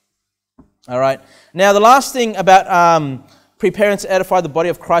church. All right? Now, the last thing about preparing to edify the body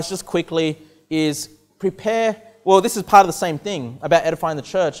of Christ, just quickly, is prepare. Well, this is part of the same thing about edifying the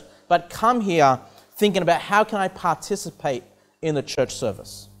church, but come here thinking about how can I participate in the church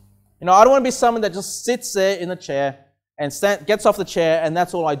service. You know, I don't want to be someone that just sits there in the chair and gets off the chair and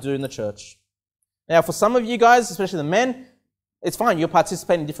that's all I do in the church. Now, for some of you guys, especially the men, it's fine. You'll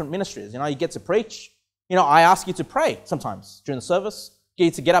participate in different ministries. You know, you get to preach. You know, I ask you to pray sometimes during the service. Get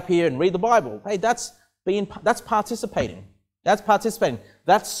you to get up here and read the Bible. Hey, that's participating. That's participating.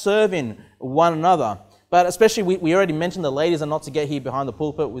 That's serving one another. But especially, we already mentioned the ladies are not to get here behind the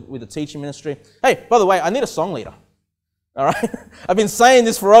pulpit with the teaching ministry. Hey, by the way, I need a song leader. All right? I've been saying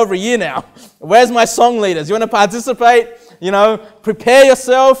this for over a year now. Where's my song leaders? You want to participate? You know, prepare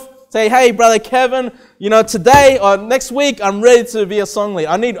yourself. Say, hey, Brother Kevin, you know, today or next week, I'm ready to be a song leader.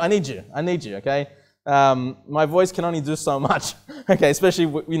 I need you, okay? My voice can only do so much, okay? Especially,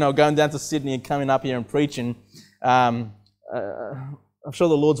 you know, going down to Sydney and coming up here and preaching. I'm sure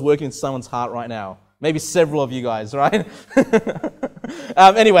the Lord's working in someone's heart right now. Maybe several of you guys, right?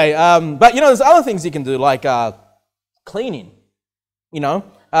 Anyway, but, you know, there's other things you can do, like cleaning, you know,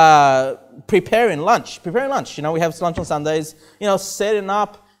 preparing lunch. You know, we have lunch on Sundays, you know, setting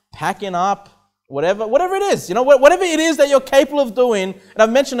up, packing up, whatever it is, you know, whatever it is that you're capable of doing. And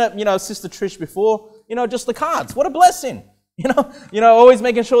I've mentioned it, you know, Sister Trish before, you know, just the cards. What a blessing. You know, always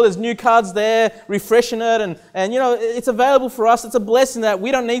making sure there's new cards there, refreshing it, and you know, it's available for us. It's a blessing that we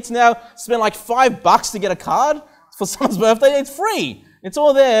don't need to now spend like $5 to get a card for someone's birthday. It's free. It's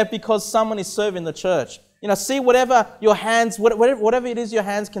all there because someone is serving the church. You know, see whatever your hands, whatever it is your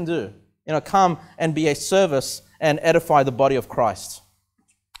hands can do. You know, come and be a service and edify the body of Christ.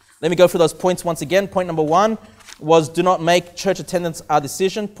 Let me go through those points once again. Point number 1 was do not make church attendance our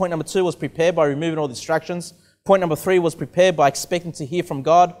decision. Point number 2 was prepare by removing all distractions. Point number 3 was prepare by expecting to hear from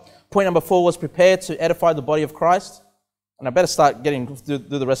God. Point number 4 was prepare to edify the body of Christ. And I better start getting do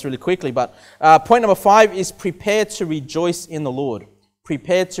the rest really quickly. But point number 5 is prepare to rejoice in the Lord.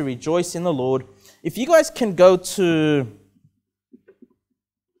 Prepare to rejoice in the Lord. If you guys can go to...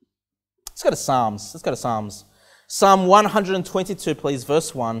 Let's go to Psalms. Psalm 122, please,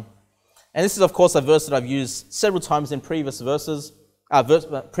 verse 1. And this is, of course, a verse that I've used several times in previous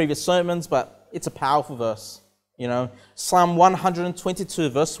previous sermons, but it's a powerful verse. You know, Psalm 122,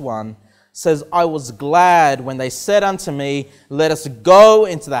 verse 1 says, I was glad when they said unto me, let us go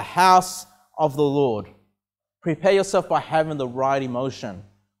into the house of the Lord. Prepare yourself by having the right emotion.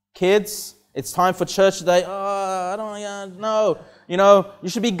 Kids, it's time for church today. Oh, I don't know. You know, you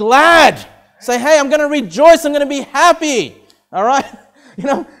should be glad. Say, hey, I'm going to rejoice. I'm going to be happy. All right? You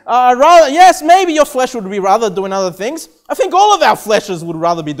know, yes, maybe your flesh would be rather doing other things. I think all of our fleshes would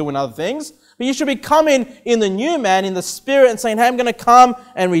rather be doing other things. But you should be coming in the new man, in the spirit, and saying, hey, I'm going to come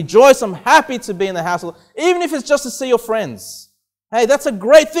and rejoice. I'm happy to be in the house of the Lord. Even if it's just to see your friends. Hey, that's a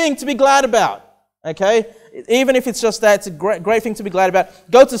great thing to be glad about. Okay? Even if it's just that, it's a great thing to be glad about.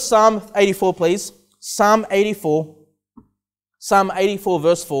 Go to Psalm 84, please. Psalm 84. Psalm 84,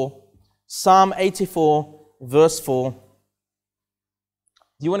 verse 4. Psalm 84, verse 4. Do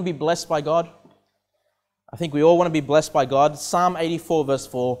you want to be blessed by God? I think we all want to be blessed by God. Psalm 84, verse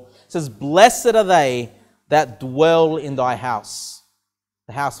 4 says, blessed are they that dwell in thy house.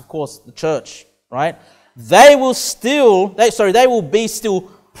 The house, of course, the church, right? They will be still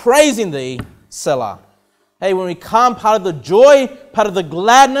praising thee, Selah. Hey, when we come, part of the joy, part of the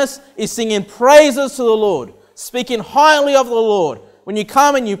gladness is singing praises to the Lord, speaking highly of the Lord. When you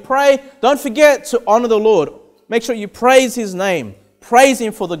come and you pray, don't forget to honor the Lord. Make sure you praise His name. Praise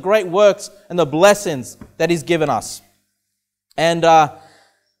Him for the great works and the blessings that He's given us. And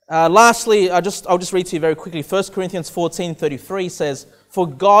lastly, I'll just read to you very quickly. 1 Corinthians 14:33 says, for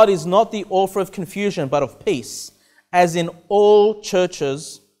God is not the author of confusion, but of peace, as in all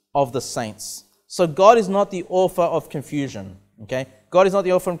churches of the saints. So God is not the author of confusion. Okay? God is not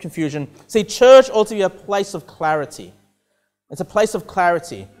the author of confusion. See, church ought to be a place of clarity. It's a place of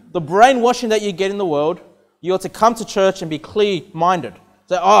clarity. The brainwashing that you get in the world, you ought to come to church and be clear-minded.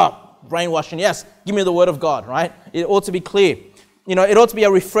 Say, brainwashing, yes, give me the word of God, right? It ought to be clear. You know, it ought to be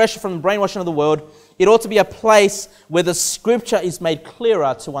a refresher from the brainwashing of the world. It ought to be a place where the scripture is made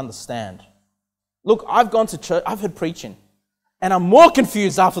clearer to understand. Look, I've gone to church, I've heard preaching, and I'm more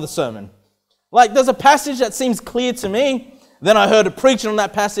confused after the sermon. Like, there's a passage that seems clear to me, then I heard a preaching on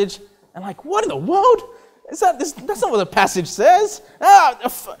that passage, and like, what in the world? That's not what the passage says.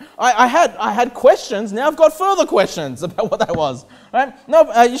 I had questions. Now I've got further questions about what that was. Right?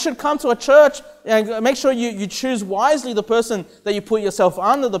 No, you should come to a church and make sure you choose wisely the person that you put yourself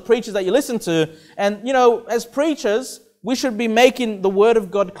under, the preachers that you listen to. And, as preachers, we should be making the Word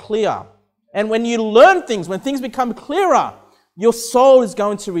of God clear. And when you learn things, when things become clearer, your soul is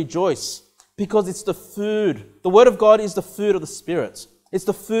going to rejoice because it's the food. The Word of God is the food of the Spirit. It's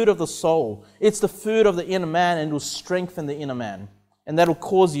the food of the soul. It's the food of the inner man, and it will strengthen the inner man. And that will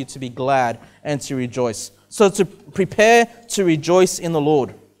cause you to be glad and to rejoice. So to prepare to rejoice in the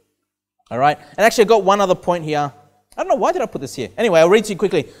Lord. All right? And actually, I got one other point here. I don't know, why did I put this here? Anyway, I'll read to you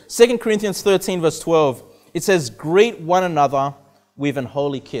quickly. 2 Corinthians 13, verse 12. It says, greet one another with an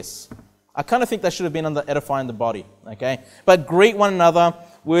holy kiss. I kind of think that should have been under edifying the body. Okay? But greet one another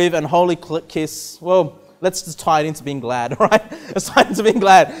with an holy kiss. Well, let's just tie it into being glad, all right? Let's tie it into being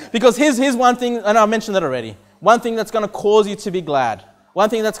glad. Because here's one thing, and I mentioned that already. One thing that's going to cause you to be glad, one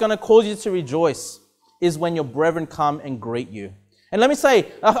thing that's going to cause you to rejoice is when your brethren come and greet you. And let me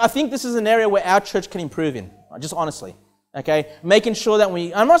say, I think this is an area where our church can improve in, just honestly. Okay? Making sure that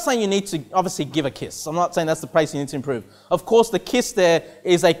I'm not saying you need to obviously give a kiss. I'm not saying that's the place you need to improve. Of course, the kiss there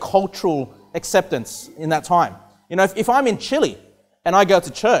is a cultural acceptance in that time. If I'm in Chile and I go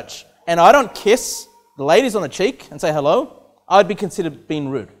to church and I don't kiss the ladies on the cheek and say hello, I'd be considered being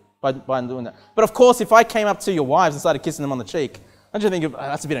rude by doing that. But of course, if I came up to your wives and started kissing them on the cheek, don't you think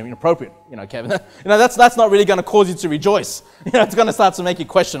that's a bit inappropriate, Kevin? That's not really going to cause you to rejoice. It's going to start to make you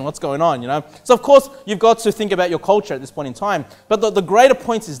question what's going on, So of course, you've got to think about your culture at this point in time. But the greater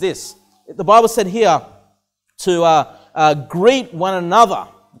point is this. The Bible said here to greet one another.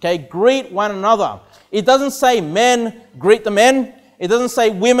 Okay, greet one another. It doesn't say men, greet the men. It doesn't say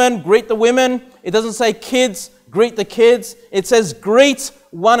women, greet the women. It doesn't say kids, greet the kids. It says greet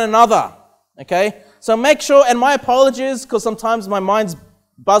one another. Okay? So make sure, and my apologies, because sometimes my mind's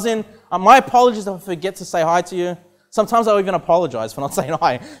buzzing. My apologies if I forget to say hi to you. Sometimes I'll even apologize for not saying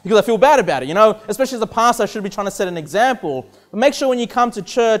hi, because I feel bad about it, Especially as a pastor, I should be trying to set an example. But make sure when you come to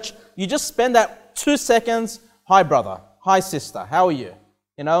church, you just spend that 2 seconds. Hi, brother. Hi, sister. How are you?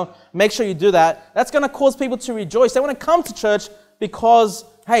 Make sure you do that. That's going to cause people to rejoice. They want to come to church because,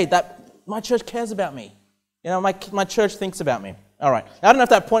 hey, my church cares about me. My church thinks about me. All right. I don't know if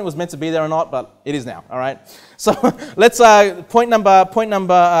that point was meant to be there or not, but it is now. All right. So let's point number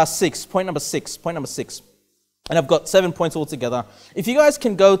six. And I've got 7 points altogether. If you guys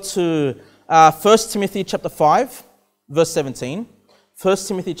can go to 1 Timothy chapter 5, verse 17. 1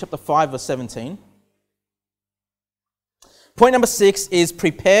 Timothy chapter 5, verse 17. Point number 6 is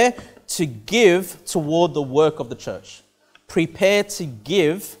prepare to give toward the work of the church. Prepare to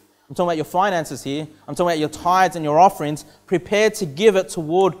give. I'm talking about your finances here. I'm talking about your tithes and your offerings. Prepare to give it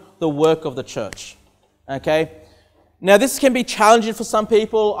toward the work of the church. Okay? Now, this can be challenging for some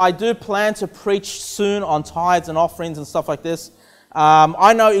people. I do plan to preach soon on tithes and offerings and stuff like this.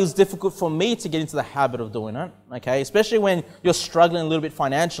 I know it was difficult for me to get into the habit of doing it. Okay? Especially when you're struggling a little bit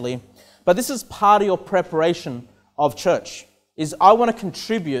financially. But this is part of your preparation of church. Is I want to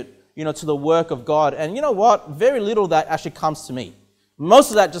contribute, to the work of God. And you know what? Very little of that actually comes to me.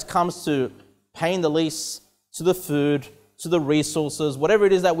 Most of that just comes to paying the lease, to the food, to the resources, whatever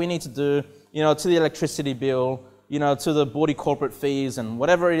it is that we need to do, to the electricity bill, to the body corporate fees and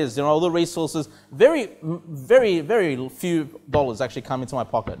whatever it is, all the resources. Very, very, very few dollars actually come into my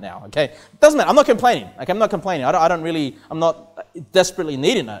pocket now, okay? It doesn't matter. I'm not complaining, okay? I'm not complaining. I'm not desperately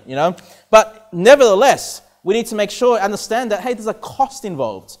needing it, But nevertheless, we need to make sure, understand that, hey, there's a cost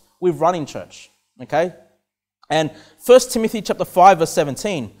involved with running church, okay? And 1 Timothy chapter 5, verse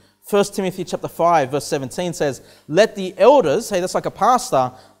 17. 1 Timothy chapter 5, verse 17 says, let the elders, hey, that's like a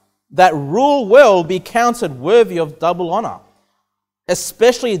pastor, that rule well be counted worthy of double honor,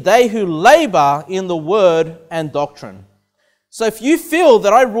 especially they who labor in the word and doctrine. So if you feel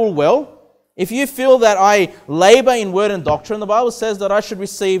that I rule well, if you feel that I labor in word and doctrine, the Bible says that I should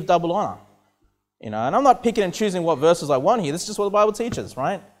receive double honor. And I'm not picking and choosing what verses I want here. This is just what the Bible teaches,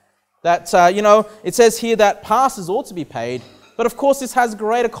 right? That, it says here that pastors ought to be paid. But of course, this has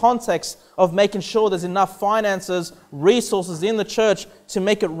greater context of making sure there's enough finances, resources in the church to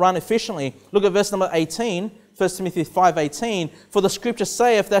make it run efficiently. Look at verse number 18, 1 Timothy 5:18. For the scripture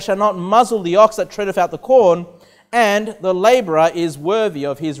saith, thou shalt not muzzle the ox that treadeth out the corn, and the laborer is worthy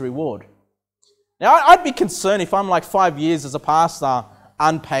of his reward. Now, I'd be concerned if I'm like 5 years as a pastor,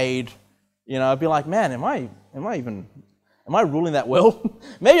 unpaid. I'd be like, man, am I ruling that well?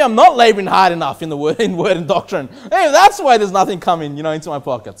 Maybe I'm not laboring hard enough in word and doctrine. Hey, that's why there's nothing coming, into my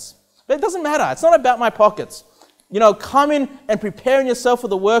pockets. But it doesn't matter. It's not about my pockets. Coming and preparing yourself for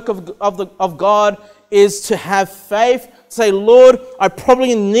the work of God is to have faith, to say, Lord, I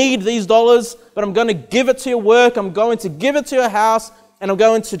probably need these dollars, but I'm going to give it to your work, I'm going to give it to your house, and I'm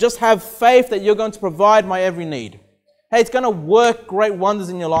going to just have faith that you're going to provide my every need. Hey, it's going to work great wonders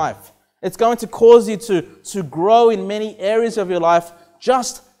in your life. It's going to cause you to grow in many areas of your life,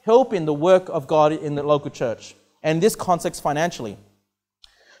 just helping the work of God in the local church, and in this context financially.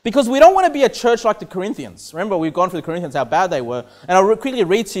 Because we don't want to be a church like the Corinthians. Remember, we've gone through the Corinthians, how bad they were. And I'll quickly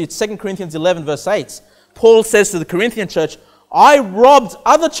read to you 2 Corinthians 11, verse 8. Paul says to the Corinthian church, I robbed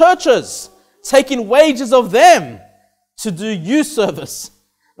other churches, taking wages of them to do you service.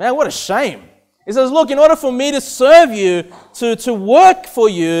 Man, what a shame. He says, look, in order for me to serve you, to work for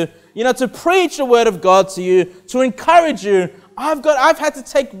you, to preach the word of God to you, to encourage you, I've had to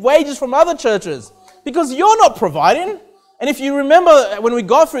take wages from other churches because you're not providing. And if you remember when we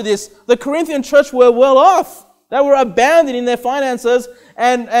got through this, the Corinthian church were well off. They were abounding in their finances,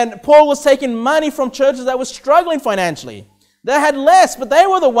 and Paul was taking money from churches that were struggling financially. They had less, but they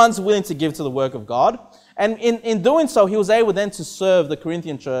were the ones willing to give to the work of God. And in doing so, he was able then to serve the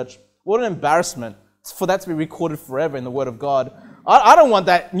Corinthian church. What an embarrassment for that to be recorded forever in the Word of God. I don't want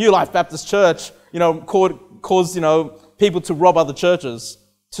that New Life Baptist Church, cause people to rob other churches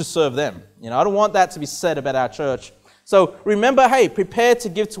to serve them. I don't want that to be said about our church. So remember, hey, prepare to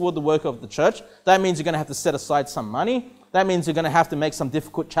give toward the work of the church. That means you're going to have to set aside some money. That means you're going to have to make some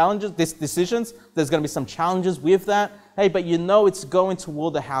difficult decisions. There's going to be some challenges with that. Hey, but it's going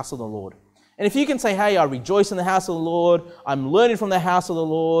toward the house of the Lord. And if you can say, hey, I rejoice in the house of the Lord, I'm learning from the house of the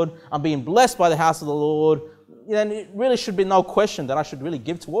Lord, I'm being blessed by the house of the Lord, then it really should be no question that I should really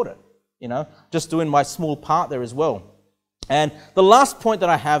give toward it. Just doing my small part there as well. And the last point that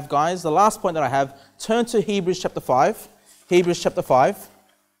I have, guys, turn to Hebrews chapter 5. Hebrews chapter 5.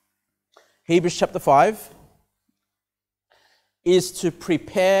 Hebrews chapter 5 is to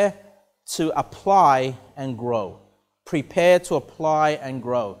prepare to apply and grow. Prepare to apply and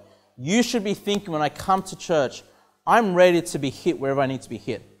grow. You should be thinking when I come to church, I'm ready to be hit wherever I need to be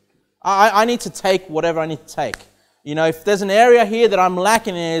hit. I need to take whatever I need to take. If there's an area here that I'm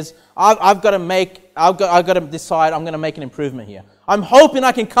lacking in, I've got to decide I'm going to make an improvement here. I'm hoping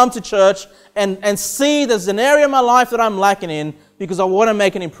I can come to church and see there's an area of my life that I'm lacking in because I want to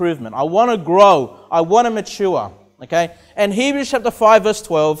make an improvement. I want to grow. I want to mature. Okay? And Hebrews chapter 5 verse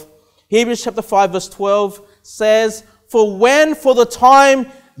 12, Hebrews chapter 5 verse 12 says, For when for the time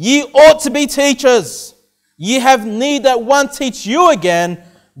ye ought to be teachers, ye have need that one teach you again,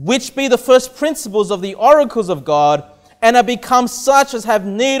 which be the first principles of the oracles of God, and are become such as have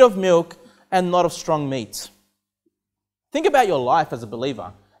need of milk and not of strong meat. Think about your life as a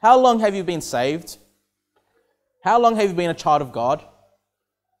believer. How long have you been saved? How long have you been a child of God?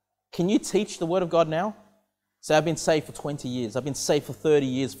 Can you teach the Word of God now? Say, I've been saved for 20 years. I've been saved for 30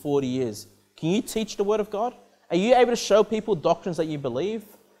 years, 40 years. Can you teach the Word of God? Are you able to show people doctrines that you believe?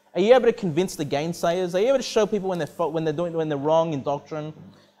 Are you able to convince the gainsayers? Are you able to show people when they're wrong in doctrine?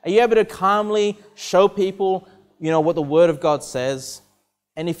 Are you able to calmly show people, what the Word of God says?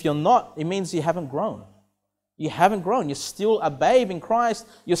 And if you're not, it means you haven't grown. You haven't grown. You're still a babe in Christ.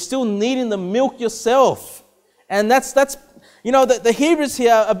 You're still needing the milk yourself. And that's the Hebrews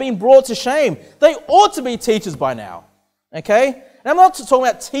here are being brought to shame. They ought to be teachers by now. Okay? And I'm not talking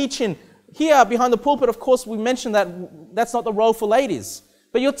about teaching here behind the pulpit. Of course, we mentioned that that's not the role for ladies.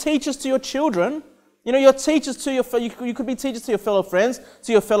 But you're teachers to your children. You're teachers to you could be teachers to your fellow friends,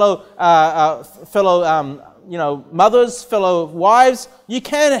 to your fellow mothers, fellow wives. You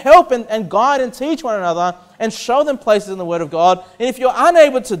can help and guide and teach one another and show them places in the Word of God. And if you're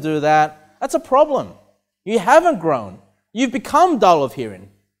unable to do that, that's a problem. You haven't grown. You've become dull of hearing.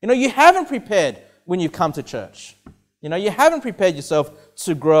 You haven't prepared when you've come to church. You haven't prepared yourself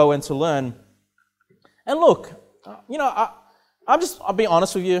to grow and to learn. And look, I'll be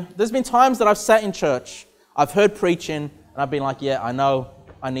honest with you. There's been times that I've sat in church, I've heard preaching, and I've been like, yeah, I know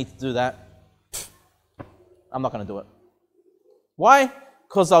I need to do that. I'm not going to do it. Why?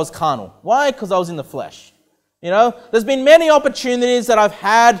 Because I was carnal. Why? Because I was in the flesh. There's been many opportunities that I've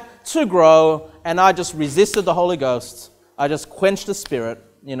had to grow, and I just resisted the Holy Ghost. I just quenched the Spirit,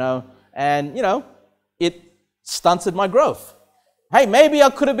 and, it stunted my growth. Hey, maybe I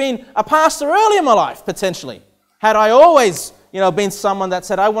could have been a pastor early in my life, potentially. Had I always, been someone that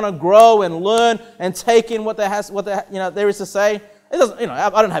said, I want to grow and learn and take in what there is to say. It doesn't,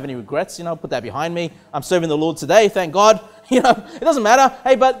 I don't have any regrets, put that behind me. I'm serving the Lord today, thank God. It doesn't matter.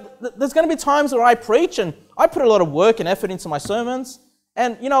 Hey, but there's going to be times where I preach and I put a lot of work and effort into my sermons.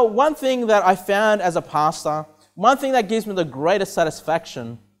 And, one thing that I found as a pastor, one thing that gives me the greatest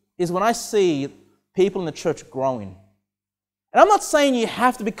satisfaction is when I see people in the church growing. And I'm not saying you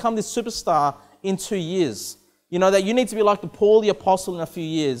have to become this superstar in 2 years. You know, that you need to be like the Paul the Apostle in a few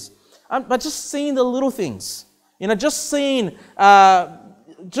years. But just seeing the little things, you know, just seeing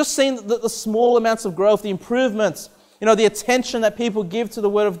the small amounts of growth, the improvements, you know, the attention that people give to the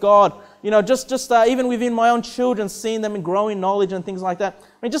Word of God, you know, just even within my own children, seeing them grow in knowledge and things like that. I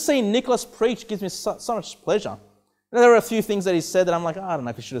mean, just seeing Nicholas preach gives me so much pleasure. You know, there are a few things that he said that I'm like, oh, I don't know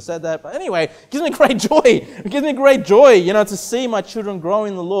if he should have said that. But anyway, it gives me great joy. It gives me great joy, you know, to see my children grow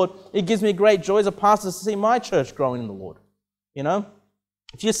in the Lord. It gives me great joy as a pastor to see my church growing in the Lord, you know.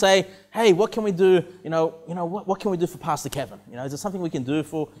 If you say, hey, what can we do, what can we do for Pastor Kevin? You know, is there something we can do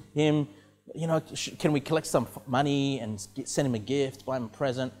for him? You know, can we collect some money and send him a gift, buy him a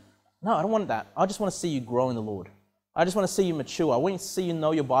present? No, I don't want that. I just want to see you grow in the Lord. I just want to see you mature. I want to see you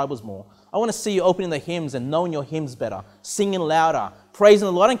know your Bibles more. I want to see you opening the hymns and knowing your hymns better, singing louder, praising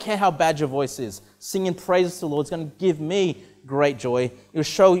the Lord. I don't care how bad your voice is. Singing praises to the Lord is going to give me great joy. It will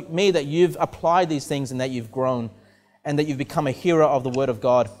show me that you've applied these things and that you've grown and that you've become a hearer of the Word of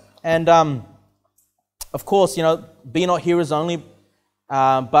God. And, of course, you know, be not hearers only,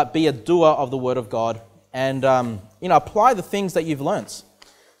 but be a doer of the Word of God. And, apply the things that you've learnt.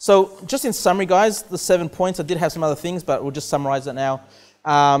 So, just in summary, guys, the 7 points, I did have some other things, but we'll just summarize it now.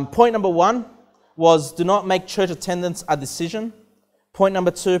 Point number 1 was do not make church attendance a decision. Point number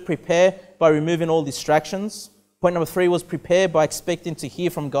 2, prepare by removing all distractions. Point number 3 was prepare by expecting to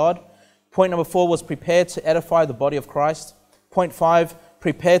hear from God. Point number 4 was prepare to edify the body of Christ. Point 5,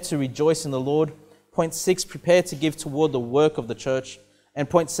 prepare to rejoice in the Lord. Point 6, prepare to give toward the work of the church. And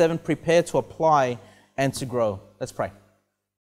point 7, prepare to apply and to grow. Let's pray.